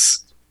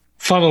gets.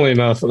 Funnily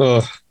enough,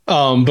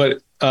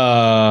 but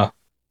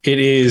it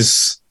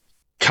is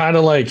kind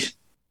of like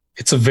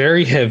it's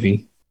very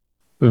heavy.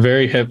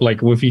 Like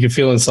if you can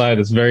feel inside,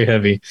 it's very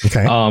heavy.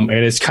 Okay. And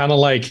it's kind of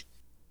like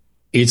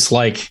it's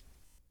like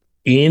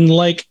in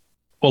like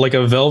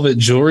a velvet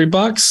jewelry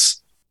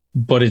box,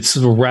 but it's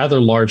a rather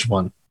large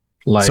one.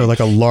 So like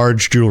a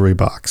large jewelry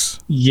box.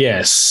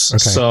 Yes. Okay.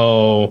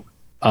 So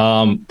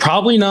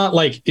probably not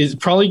like it's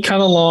probably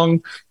kind of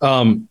long,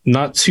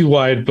 not too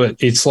wide, but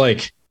it's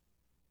like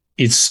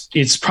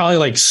it's probably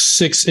like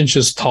 6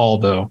 inches tall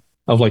though,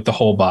 of like the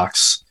whole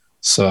box.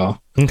 So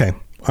okay.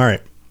 All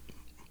right.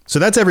 So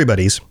that's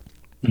everybody's.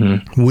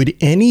 Mm-hmm. Would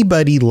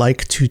anybody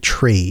like to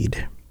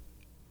trade?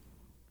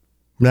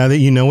 Now that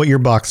you know what your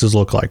boxes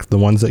look like, the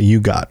ones that you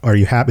got, are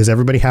you happy? Is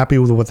everybody happy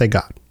with what they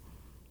got?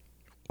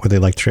 Would they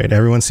like to trade?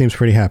 Everyone seems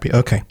pretty happy.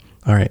 Okay.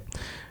 All right.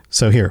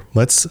 So here,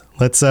 let's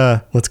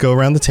go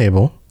around the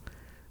table.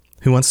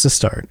 Who wants to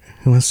start?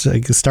 Who wants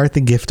to start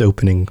the gift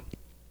opening?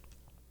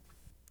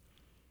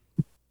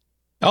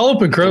 I'll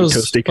open Crow's.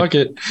 Fuck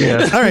it.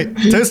 Yeah. All right.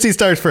 Toasty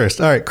starts first.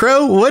 All right.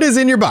 Crow, what is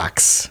in your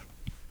box?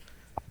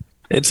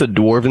 It's a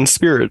dwarven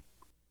spirit.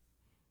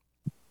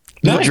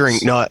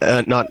 Nice. Not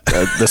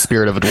the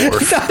spirit of a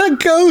dwarf. Not a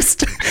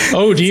ghost.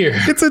 Oh dear.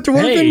 It's a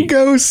dwarven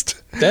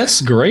ghost.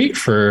 That's great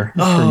for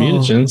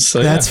mutagens.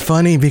 So that's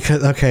funny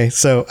because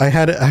so I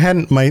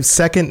had my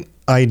second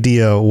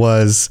idea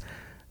was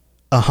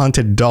a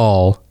haunted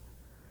doll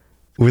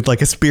with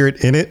like a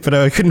spirit in it, but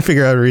I couldn't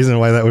figure out a reason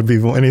why that would be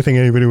anything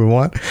anybody would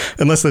want,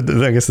 unless I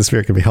guess the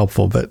spirit could be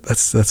helpful, but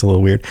that's a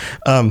little weird.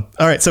 All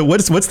right, so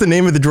what's the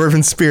name of the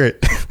dwarven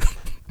spirit?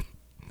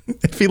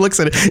 If he looks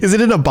at it, is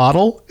it in a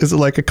bottle? Is it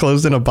like a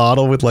closed in a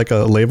bottle with like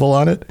a label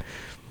on it?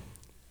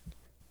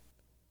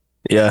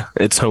 Yeah,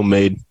 it's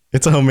homemade.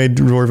 It's a homemade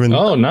dwarven.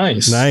 Oh,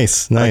 nice.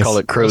 Nice. I call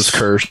it Crow's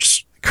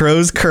Curse.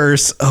 Crow's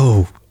Curse.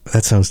 Oh,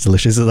 that sounds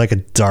delicious. Is it like a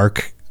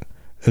dark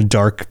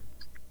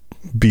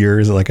beer?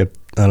 Is it like I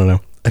don't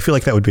know. I feel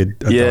like that would be a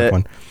dark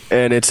one.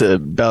 And it's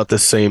about the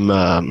same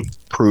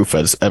proof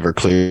as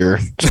Everclear,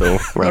 so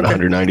around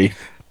 190.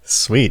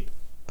 Sweet.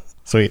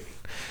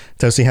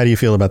 Toasty, how do you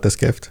feel about this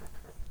gift?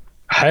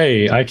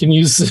 Hey, I can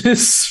use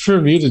this for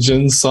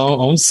mutagens,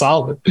 so I'm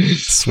solid.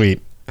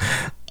 Sweet.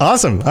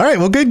 Awesome. All right.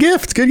 Well, good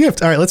gift.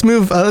 All right. Let's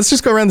move. Let's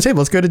just go around the table.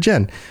 Let's go to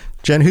Jen.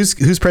 Jen,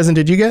 whose present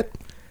did you get?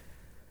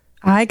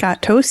 I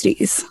got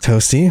Toasties.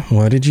 Toasty,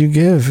 what did you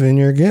give in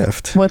your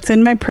gift? What's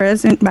in my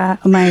present my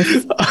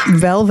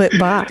velvet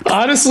box?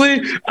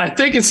 Honestly, I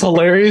think it's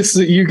hilarious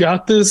that you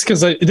got this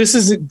because this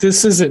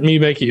isn't me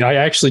making. I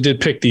actually did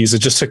pick these. It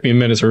just took me a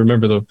minute to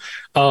remember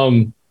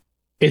them.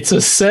 It's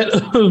a set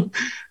of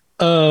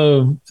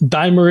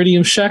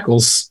dimeridium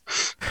shackles.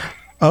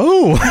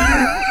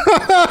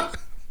 Oh.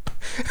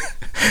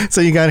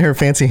 So you got her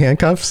fancy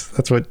handcuffs?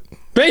 That's what.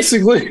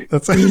 Basically.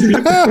 That's.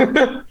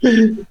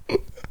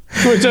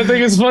 Which I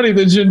think is funny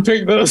that Jen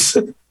picked those.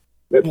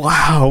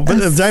 Wow, but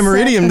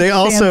dimeridium, they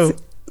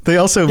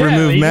also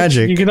remove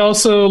magic. You can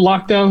also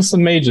lock down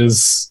some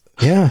mages.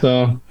 Yeah.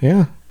 So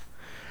yeah.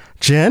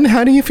 Jen,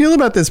 how do you feel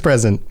about this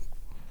present?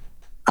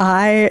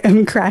 I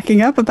am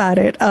cracking up about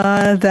it.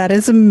 That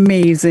is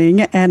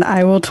amazing, and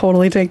I will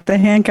totally take the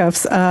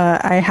handcuffs.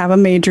 I have a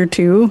mage or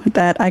two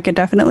that I could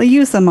definitely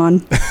use them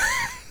on.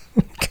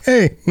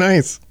 Okay,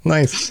 nice.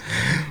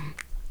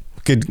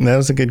 Good. That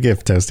was a good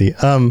gift, Toasty.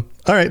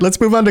 All right, let's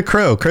move on to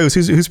Crow. Crows,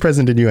 whose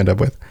present did you end up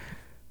with?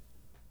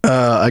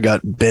 I got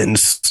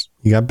Ben's.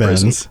 You got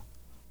Ben's. Present.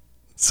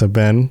 So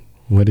Ben,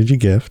 what did you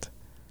gift?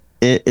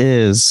 It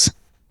is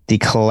the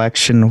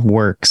collection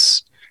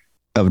works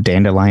of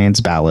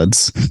Dandelion's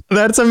ballads.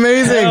 That's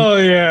amazing. oh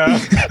yeah.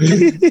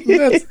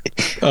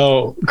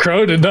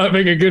 Crow did not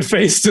make a good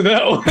face to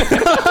that one.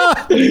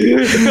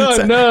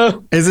 Oh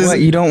no. Is this,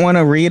 What, you don't want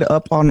to read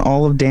up on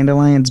all of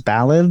Dandelion's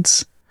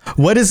ballads?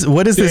 What is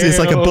this? It's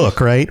like a book,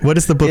 right? What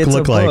does the book It's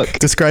look a like? book.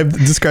 Describe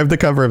the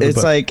cover of the book.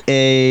 It's like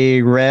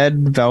a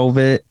red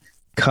velvet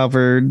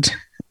covered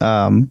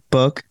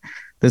book.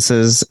 This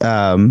is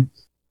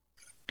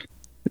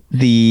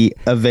the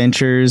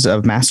Adventures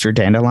of Master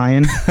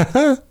Dandelion.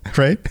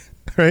 right.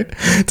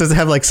 Does it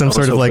have like some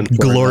sort of like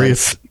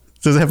glorious?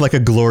 Does it have like a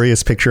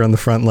glorious picture on the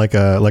front, like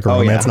a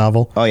romance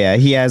novel? Oh yeah,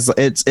 he has.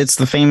 It's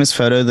the famous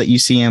photo that you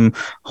see him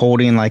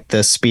holding like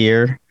the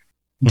spear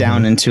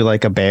down into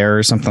like a bear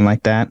or something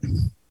like that.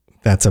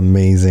 That's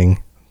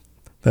amazing.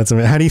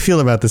 How do you feel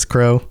about this,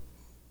 Crow?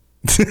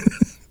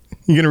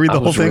 You gonna read the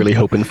whole thing? I was really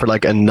hoping for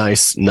like a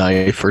nice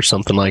knife or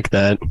something like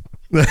that.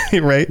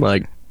 Right?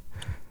 Like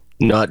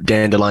not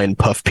dandelion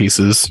puff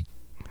pieces.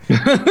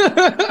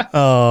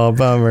 Oh,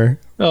 bummer.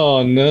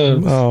 Oh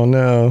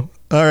no.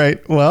 All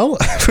right. Well,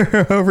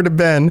 over to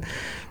Ben.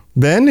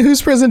 Ben,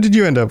 whose present did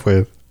you end up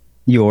with?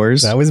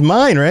 Yours. That was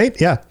mine, right?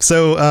 Yeah.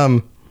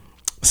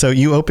 So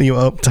you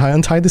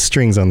untie the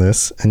strings on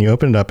this, and you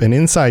open it up, and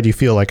inside you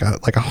feel like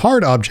a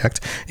hard object.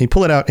 And you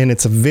pull it out, and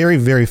it's a very,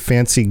 very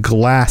fancy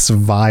glass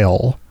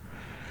vial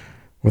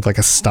with like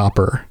a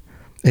stopper,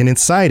 and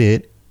inside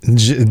it,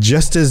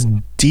 just as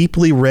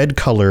deeply red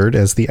colored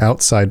as the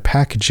outside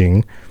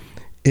packaging,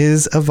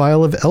 is a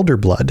vial of elder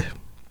blood.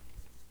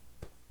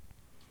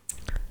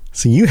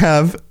 So you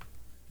have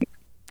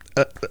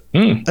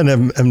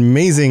an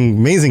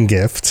amazing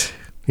gift.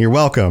 You're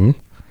welcome.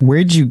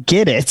 Where'd you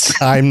get it?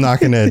 I'm not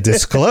going to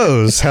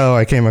disclose how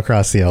I came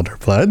across the elder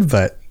blood,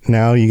 but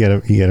now you get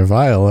a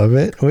vial of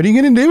it. What are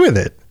you going to do with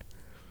it?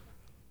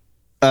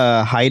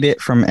 Hide it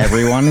from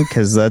everyone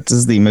because that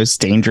is the most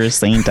dangerous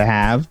thing to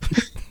have.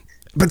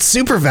 But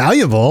super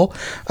valuable.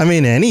 I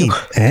mean,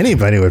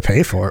 anybody would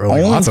pay for it.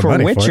 Like, Only lots of for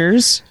money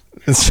witchers. For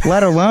it.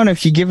 Let alone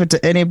if you give it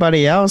to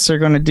anybody else, they're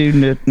going to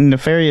do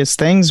nefarious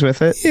things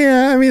with it.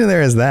 Yeah, I mean,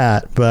 there is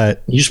that,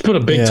 but You should put a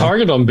big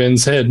target on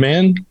Ben's head,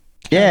 man.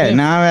 Yeah,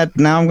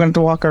 now I'm going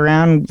to walk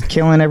around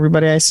killing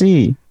everybody I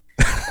see.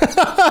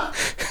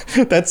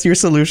 that's your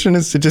solution,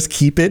 is to just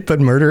keep it but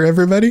murder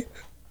everybody?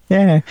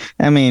 Yeah,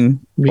 I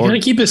mean, You gotta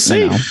keep it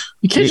safe.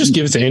 You can't just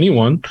give it to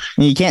anyone.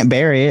 You can't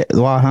bury it.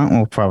 The Wild Hunt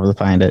will probably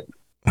find it.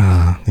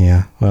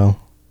 Yeah. Well,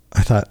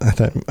 I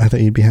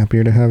thought you'd be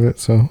happier to have it,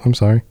 so I'm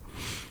sorry.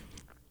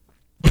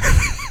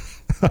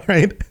 All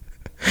right.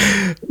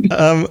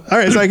 All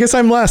right. So I guess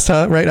I'm last,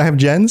 huh? Right. I have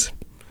Jen's.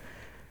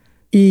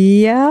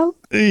 Yeah.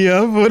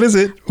 Yeah. What is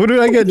it? What did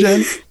I get,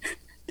 Jen?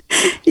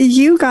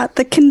 You got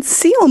the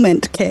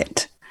concealment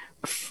kit.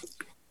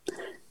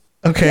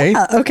 Okay.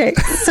 Okay.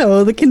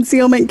 So the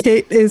concealment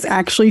kit is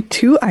actually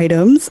 2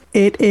 items.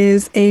 It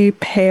is a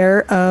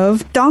pair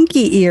of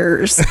donkey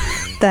ears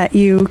that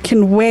you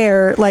can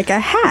wear like a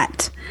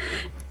hat.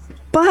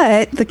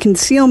 But the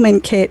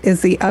concealment kit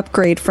is the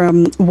upgrade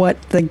from what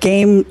the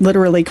game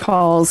literally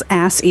calls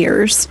ass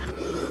ears.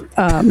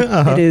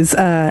 It is.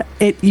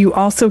 You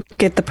also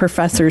get the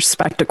professor's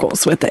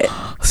spectacles with it.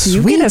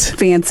 You get a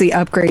fancy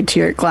upgrade to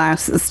your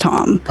glasses,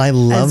 Tom. I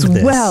love this.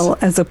 As well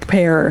as a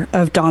pair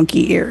of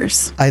donkey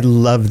ears. I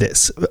love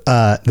this.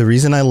 The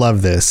reason I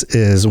love this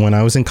is when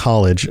I was in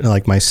college,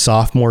 like my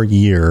sophomore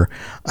year,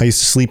 I used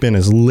to sleep in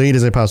as late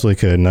as I possibly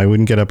could, and I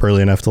wouldn't get up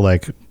early enough to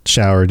like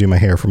shower or do my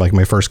hair for like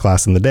my first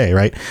class in the day,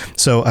 right?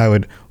 So I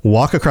would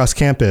walk across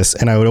campus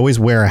and I would always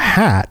wear a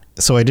hat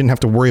so I didn't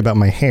have to worry about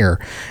my hair.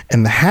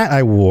 And the hat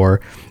I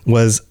wore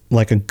was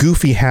like a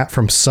goofy hat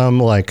from some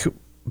like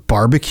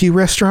barbecue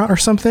restaurant or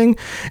something,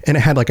 and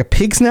it had like a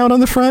pig snout on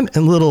the front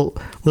and little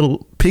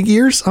pig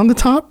ears on the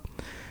top.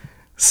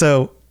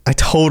 So I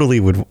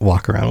totally would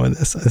walk around with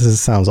this. This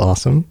sounds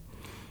awesome.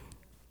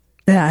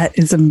 That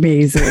is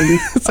amazing.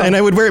 And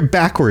I would wear it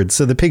backwards,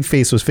 so the pig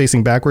face was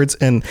facing backwards,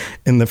 and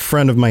in the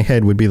front of my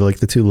head would be like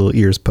the 2 little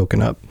ears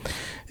poking up.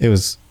 It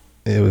was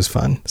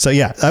fun. So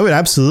yeah, I would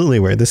absolutely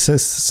wear this.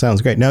 This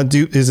sounds great. Now,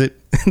 is it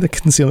the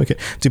concealment kit?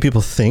 Do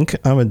people think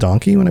I'm a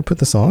donkey when I put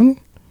this on?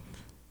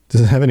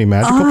 Does it have any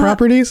magical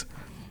properties?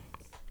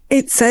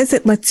 It says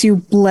it lets you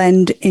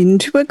blend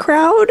into a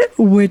crowd,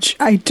 which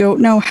I don't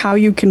know how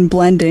you can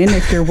blend in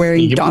if you're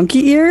wearing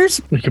donkey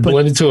ears. You can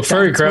blend into a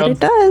furry crowd. What it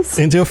does.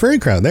 Into a furry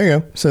crowd. There you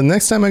go. So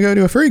next time I go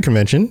to a furry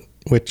convention,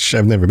 which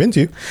I've never been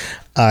to,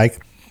 I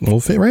will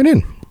fit right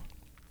in.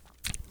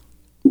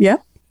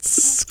 Yep.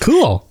 It's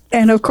cool.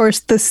 And of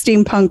course, the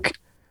steampunk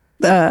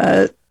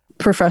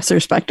professor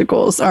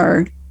spectacles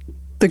are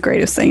the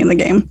greatest thing in the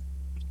game.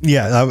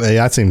 Yeah,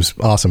 that seems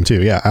awesome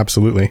too. Yeah,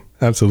 absolutely.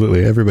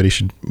 Absolutely. Everybody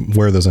should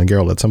wear those on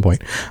Geralt at some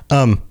point.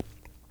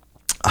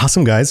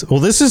 Awesome, guys. Well,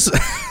 this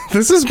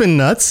has been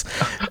nuts.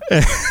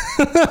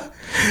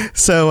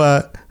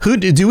 So, who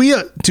do we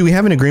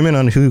have an agreement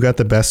on who got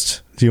the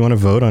best? Do you want to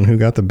vote on who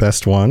got the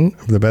best one,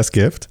 the best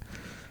gift?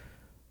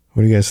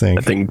 What do you guys think?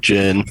 I think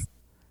Jen.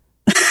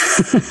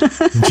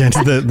 Jen,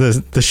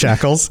 the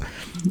shackles.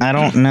 I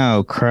don't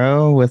know.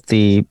 Crow with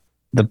the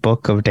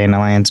book of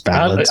Dandelion's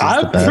Ballads.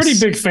 I'm a pretty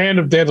big fan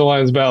of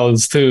Dandelion's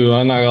Ballads too.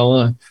 I'm not gonna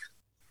lie.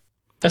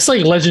 That's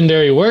like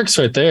legendary works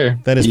right there.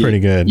 That is pretty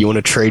good. You want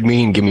to trade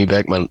me and give me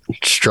back my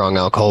strong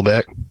alcohol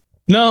back?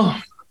 No.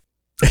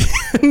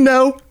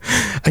 No.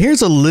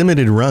 Here's a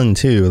limited run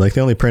too. Like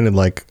they only printed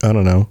like, I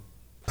don't know,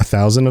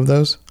 1,000 of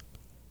those.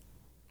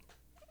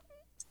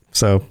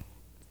 So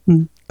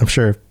I'm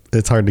sure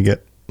it's hard to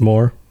get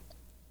more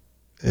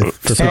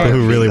for people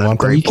who really want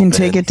them. You can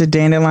take it to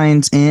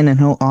Dandelion's Inn and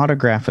he'll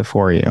autograph it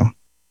for you.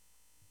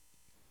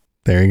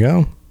 There you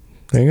go.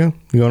 There you go.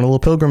 You go on a little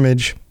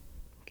pilgrimage.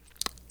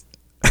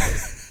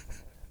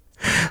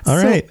 All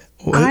right.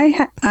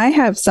 I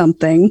have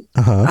something.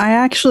 Uh-huh. I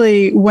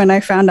actually, when I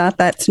found out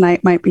that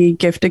tonight might be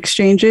gift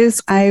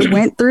exchanges, I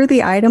went through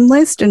the item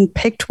list and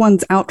picked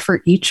ones out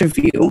for each of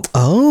you.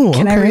 Oh, okay.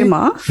 Can I read them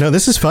off? No,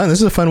 this is fun. This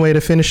is a fun way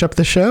to finish up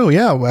the show.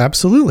 Yeah,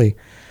 absolutely.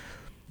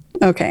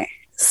 Okay.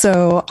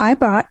 So I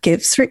bought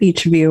gifts for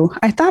each of you.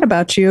 I thought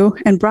about you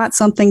and brought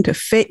something to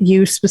fit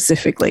you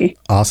specifically.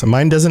 Awesome.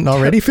 Mine doesn't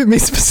already fit me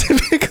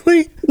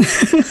specifically.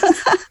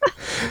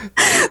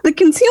 The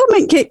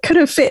concealment kit could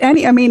have fit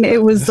any. I mean,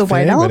 it was the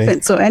white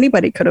elephant, so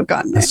anybody could have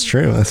gotten it. That's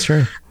true. That's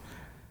true.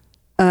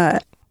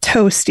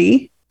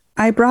 Toasty.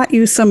 I brought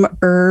you some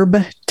herb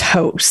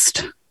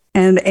toast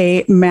and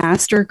a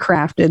master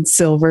crafted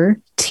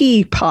silver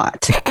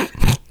teapot.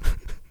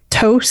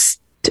 Toast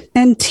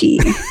and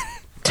tea.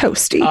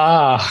 Toasty.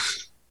 I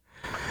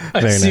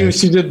see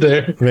what you did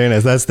there. Very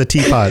nice. That's the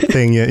teapot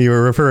thing you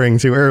were referring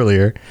to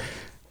earlier.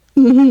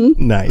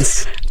 Mm-hmm.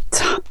 Nice.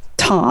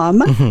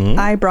 Tom,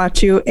 I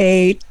brought you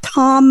a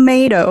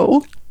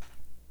tomato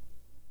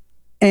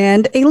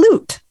and a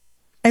lute.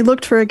 I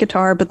looked for a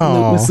guitar, but the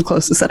lute was the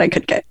closest that I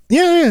could get.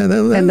 Yeah, and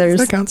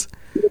that counts.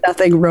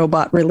 Nothing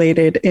robot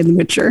related in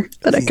Witcher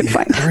that I could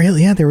find.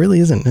 There really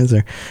isn't, is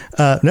there?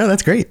 No,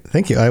 that's great.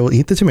 Thank you. I will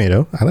eat the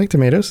tomato. I like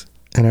tomatoes,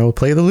 and I will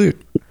play the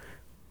lute.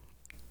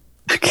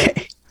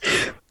 Okay.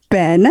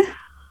 Ben,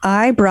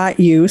 I brought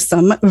you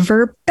some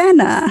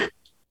verbena.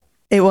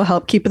 It will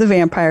help keep the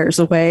vampires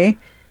away.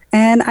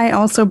 And I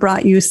also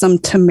brought you some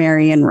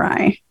Temerian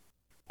rye.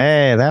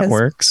 Hey, that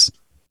works.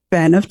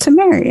 Ben of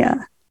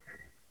Temeria.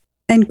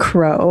 And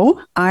Crow,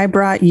 I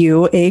brought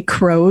you a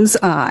crow's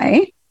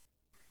eye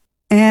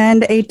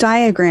and a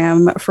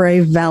diagram for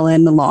a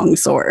Velen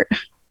longsword.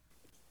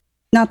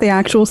 Not the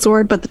actual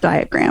sword, but the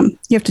diagram.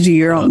 You have to do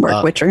your own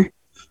work, Witcher.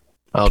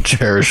 I'll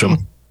cherish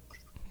them.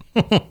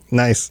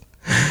 Nice.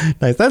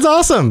 That's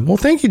awesome. Well,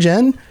 thank you,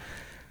 Jen.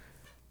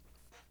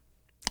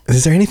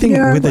 Is there anything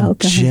with a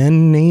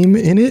Jen name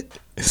in it?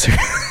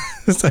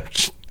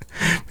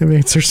 Maybe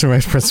it's search my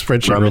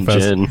spreadsheet real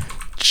fast.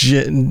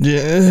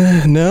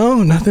 Jen.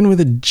 No, nothing with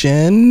a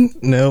Jen.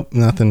 Nope,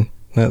 nothing.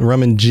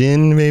 Rum and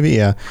gin, maybe.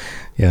 Yeah,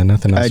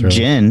 nothing else. A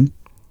gin.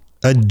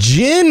 A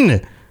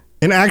gin.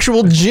 An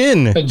actual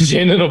gin. A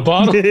gin in a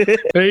bottle.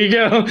 There you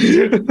go.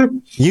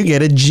 You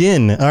get a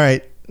gin. All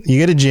right. You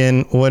get a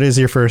gin. What is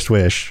your first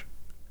wish?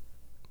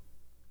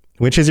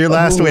 Which is your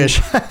last wish?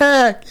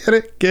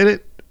 Get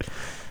it.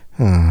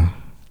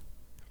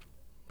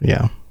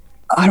 Yeah.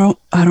 I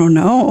don't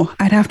know.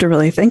 I'd have to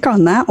really think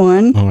on that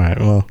one. All right.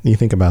 Well, you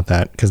think about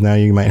that, because now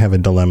you might have a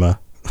dilemma.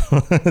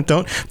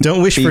 Don't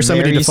wish for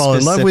somebody to fall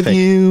in love with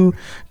you.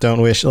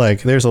 Don't wish,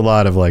 like, there's a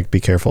lot of, like, be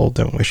careful.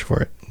 Don't wish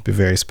for it. Be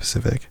very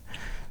specific.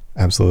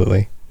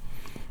 Absolutely.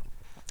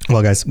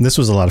 Well, guys, this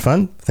was a lot of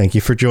fun. Thank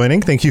you for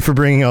joining. Thank you for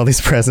bringing all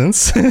these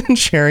presents and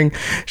sharing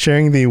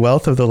the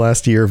wealth of the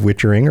last year of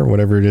witchering, or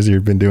whatever it is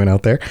you've been doing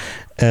out there.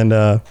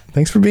 And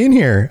thanks for being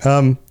here.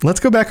 Let's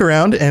go back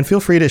around and feel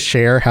free to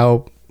share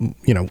how,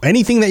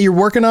 anything that you're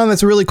working on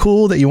that's really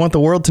cool that you want the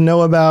world to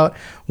know about,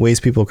 ways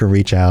people can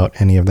reach out,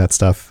 any of that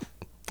stuff.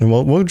 And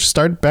we'll just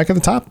start back at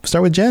the top.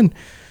 Start with Jen.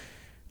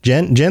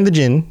 Jen.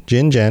 Jen.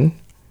 Genesis.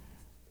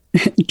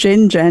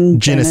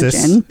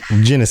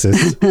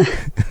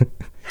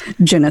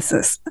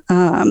 Genesis.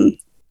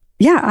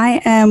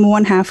 I am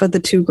one half of the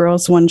Two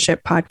Girls, One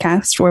Ship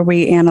podcast, where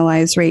we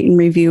analyze, rate, and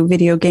review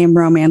video game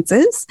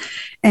romances,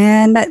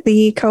 and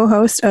the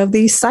co-host of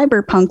the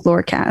Cyberpunk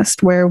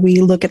Lorecast, where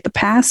we look at the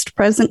past,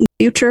 present, and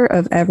future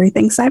of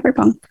everything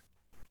cyberpunk.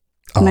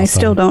 Awesome. And I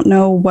still don't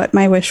know what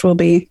my wish will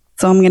be,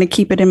 so I'm going to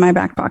keep it in my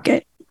back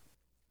pocket.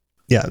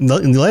 Yeah,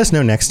 let us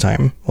know next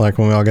time, like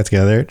when we all get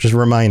together. Just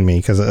remind me,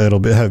 because it'll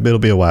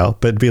be a while.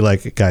 But be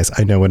like, guys,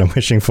 I know what I'm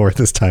wishing for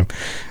this time.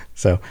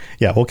 So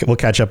yeah, we'll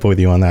catch up with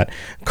you on that.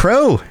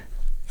 Crow,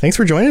 thanks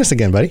for joining us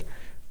again, buddy.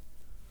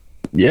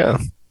 Yeah,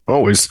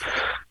 always.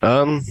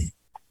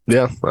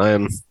 Yeah, I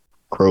am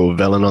Crow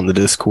Velen on the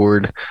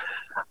Discord.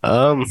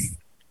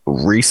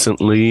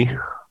 Recently,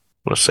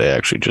 let's say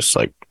actually just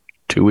like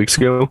 2 weeks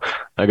ago,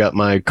 I got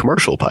my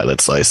commercial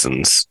pilot's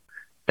license,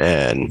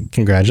 and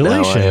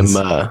congratulations.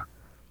 Now I am.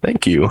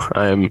 Thank you.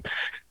 I am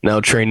now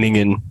training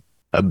in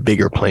a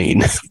bigger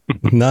plane.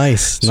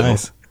 Nice. I'm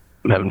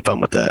having fun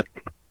with that.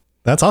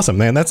 That's awesome,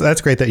 man.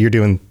 That's great that you're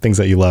doing things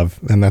that you love,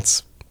 and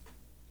that's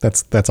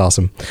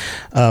awesome.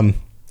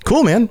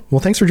 Cool, man. Well,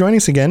 thanks for joining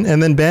us again.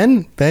 And then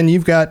Ben,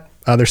 you've got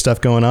other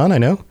stuff going on, I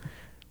know.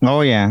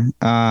 Oh yeah.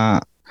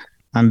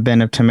 I'm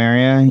Ben of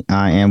Temeria.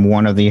 I am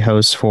one of the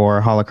hosts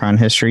for Holocron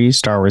History,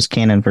 Star Wars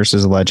Canon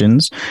versus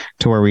Legends,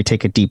 to where we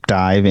take a deep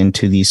dive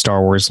into the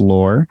Star Wars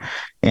lore.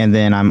 And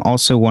then I'm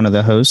also one of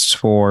the hosts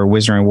for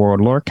Wizarding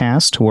World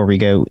Lorecast, where we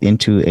go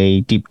into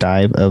a deep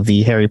dive of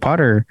the Harry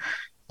Potter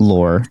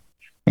lore.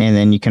 And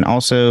then you can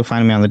also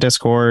find me on the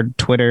Discord,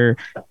 Twitter,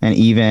 and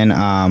even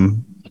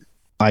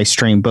I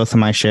stream both of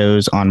my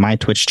shows on my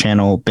Twitch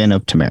channel, Ben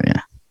of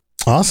Temeria.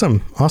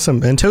 Awesome.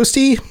 And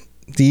Toasty,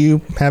 do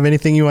you have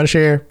anything you want to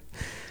share?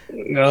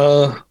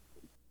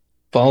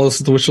 Follow us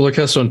at the Witcher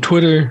Lorecast on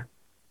Twitter.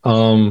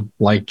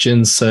 Like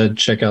Jen said,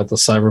 check out the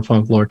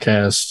Cyberpunk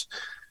Lorecast.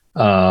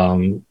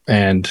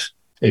 And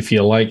if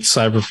you like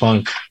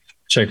Cyberpunk,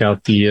 check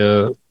out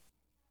the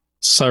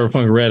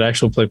Cyberpunk Red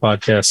Actual Play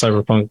podcast,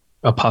 Cyberpunk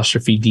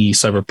 'D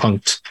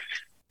Cyberpunked.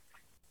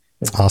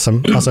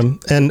 Awesome.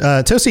 And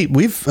Toasty,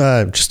 we've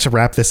just to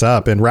wrap this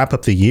up and wrap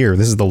up the year.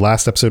 This is the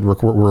last episode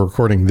we're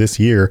recording this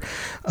year.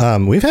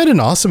 We've had an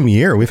awesome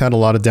year. We've had a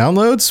lot of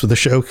downloads. So the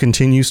show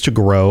continues to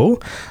grow,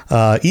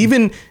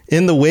 even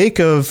in the wake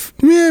of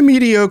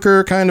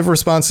mediocre kind of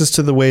responses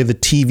to the way the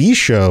TV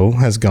show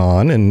has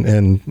gone.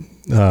 And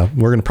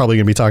we're probably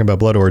going to be talking about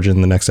Blood Origin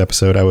in the next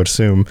episode, I would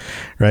assume,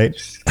 right?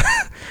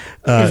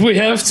 If we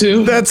have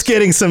to. That's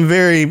getting some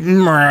very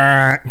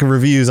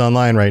reviews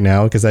online right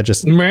now, because that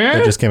just came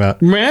out.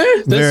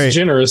 That's very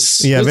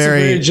generous. Yeah, that's a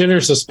very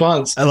generous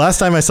response. Last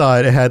time I saw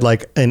it, it had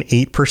like an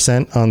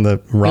 8% on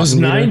the Rotten. It was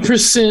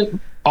 9%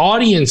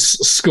 audience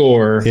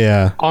score.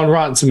 On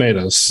Rotten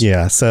Tomatoes.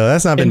 Yeah, so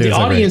that's not been doing. The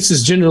so audience great.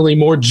 is generally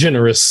more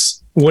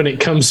generous when it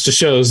comes to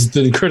shows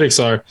than critics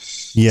are.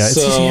 Yeah,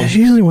 it's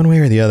usually one way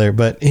or the other.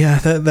 But yeah,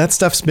 that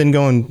stuff's been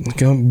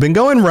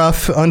going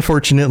rough,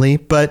 unfortunately.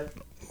 But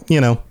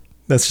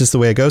that's just the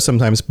way it goes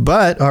sometimes.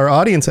 But our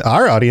audience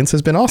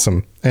has been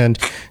awesome and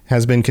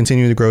has been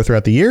continuing to grow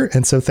throughout the year.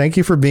 And so thank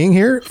you for being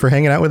here, for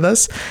hanging out with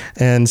us.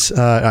 And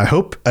I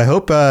hope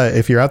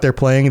if you're out there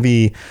playing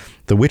the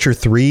Witcher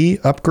 3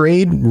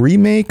 upgrade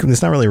remake,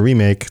 it's not really a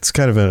remake. It's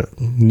kind of a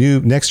new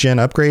next gen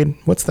upgrade.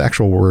 What's the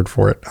actual word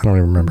for it? I don't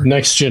even remember.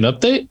 Next gen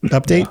update?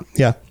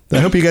 Yeah. I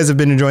hope you guys have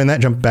been enjoying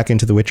that, jump back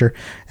into The Witcher,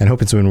 and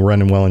hope it's been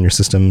running well on your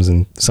systems,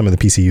 and some of the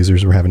PC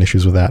users were having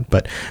issues with that.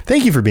 But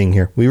thank you for being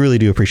here. We really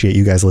do appreciate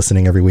you guys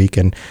listening every week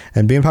and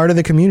being part of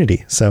the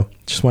community. So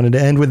just wanted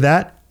to end with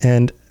that.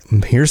 And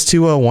here's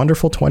to a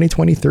wonderful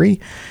 2023.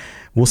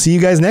 We'll see you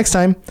guys next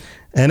time.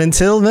 And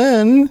until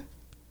then,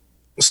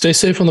 stay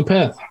safe on the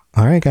path.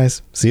 All right,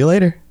 guys. See you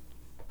later.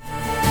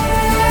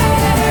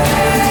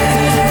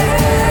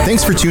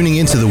 Thanks for tuning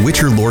into the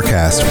Witcher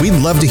Lorecast. We'd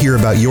love to hear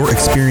about your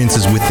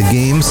experiences with the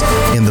games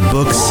and the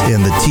books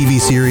and the TV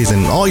series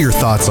and all your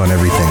thoughts on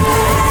everything.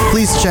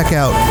 please check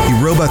out the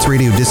Robots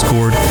Radio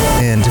Discord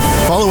and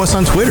follow us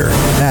on Twitter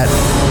at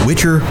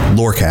Witcher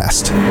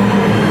Lorecast.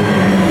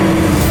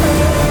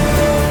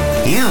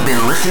 You've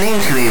been listening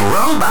to a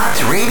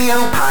Robots Radio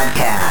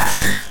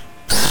podcast.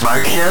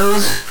 Smart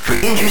shows for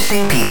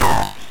interesting people.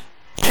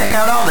 Check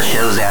out all the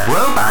shows at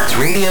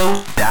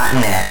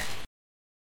robotsradio.net.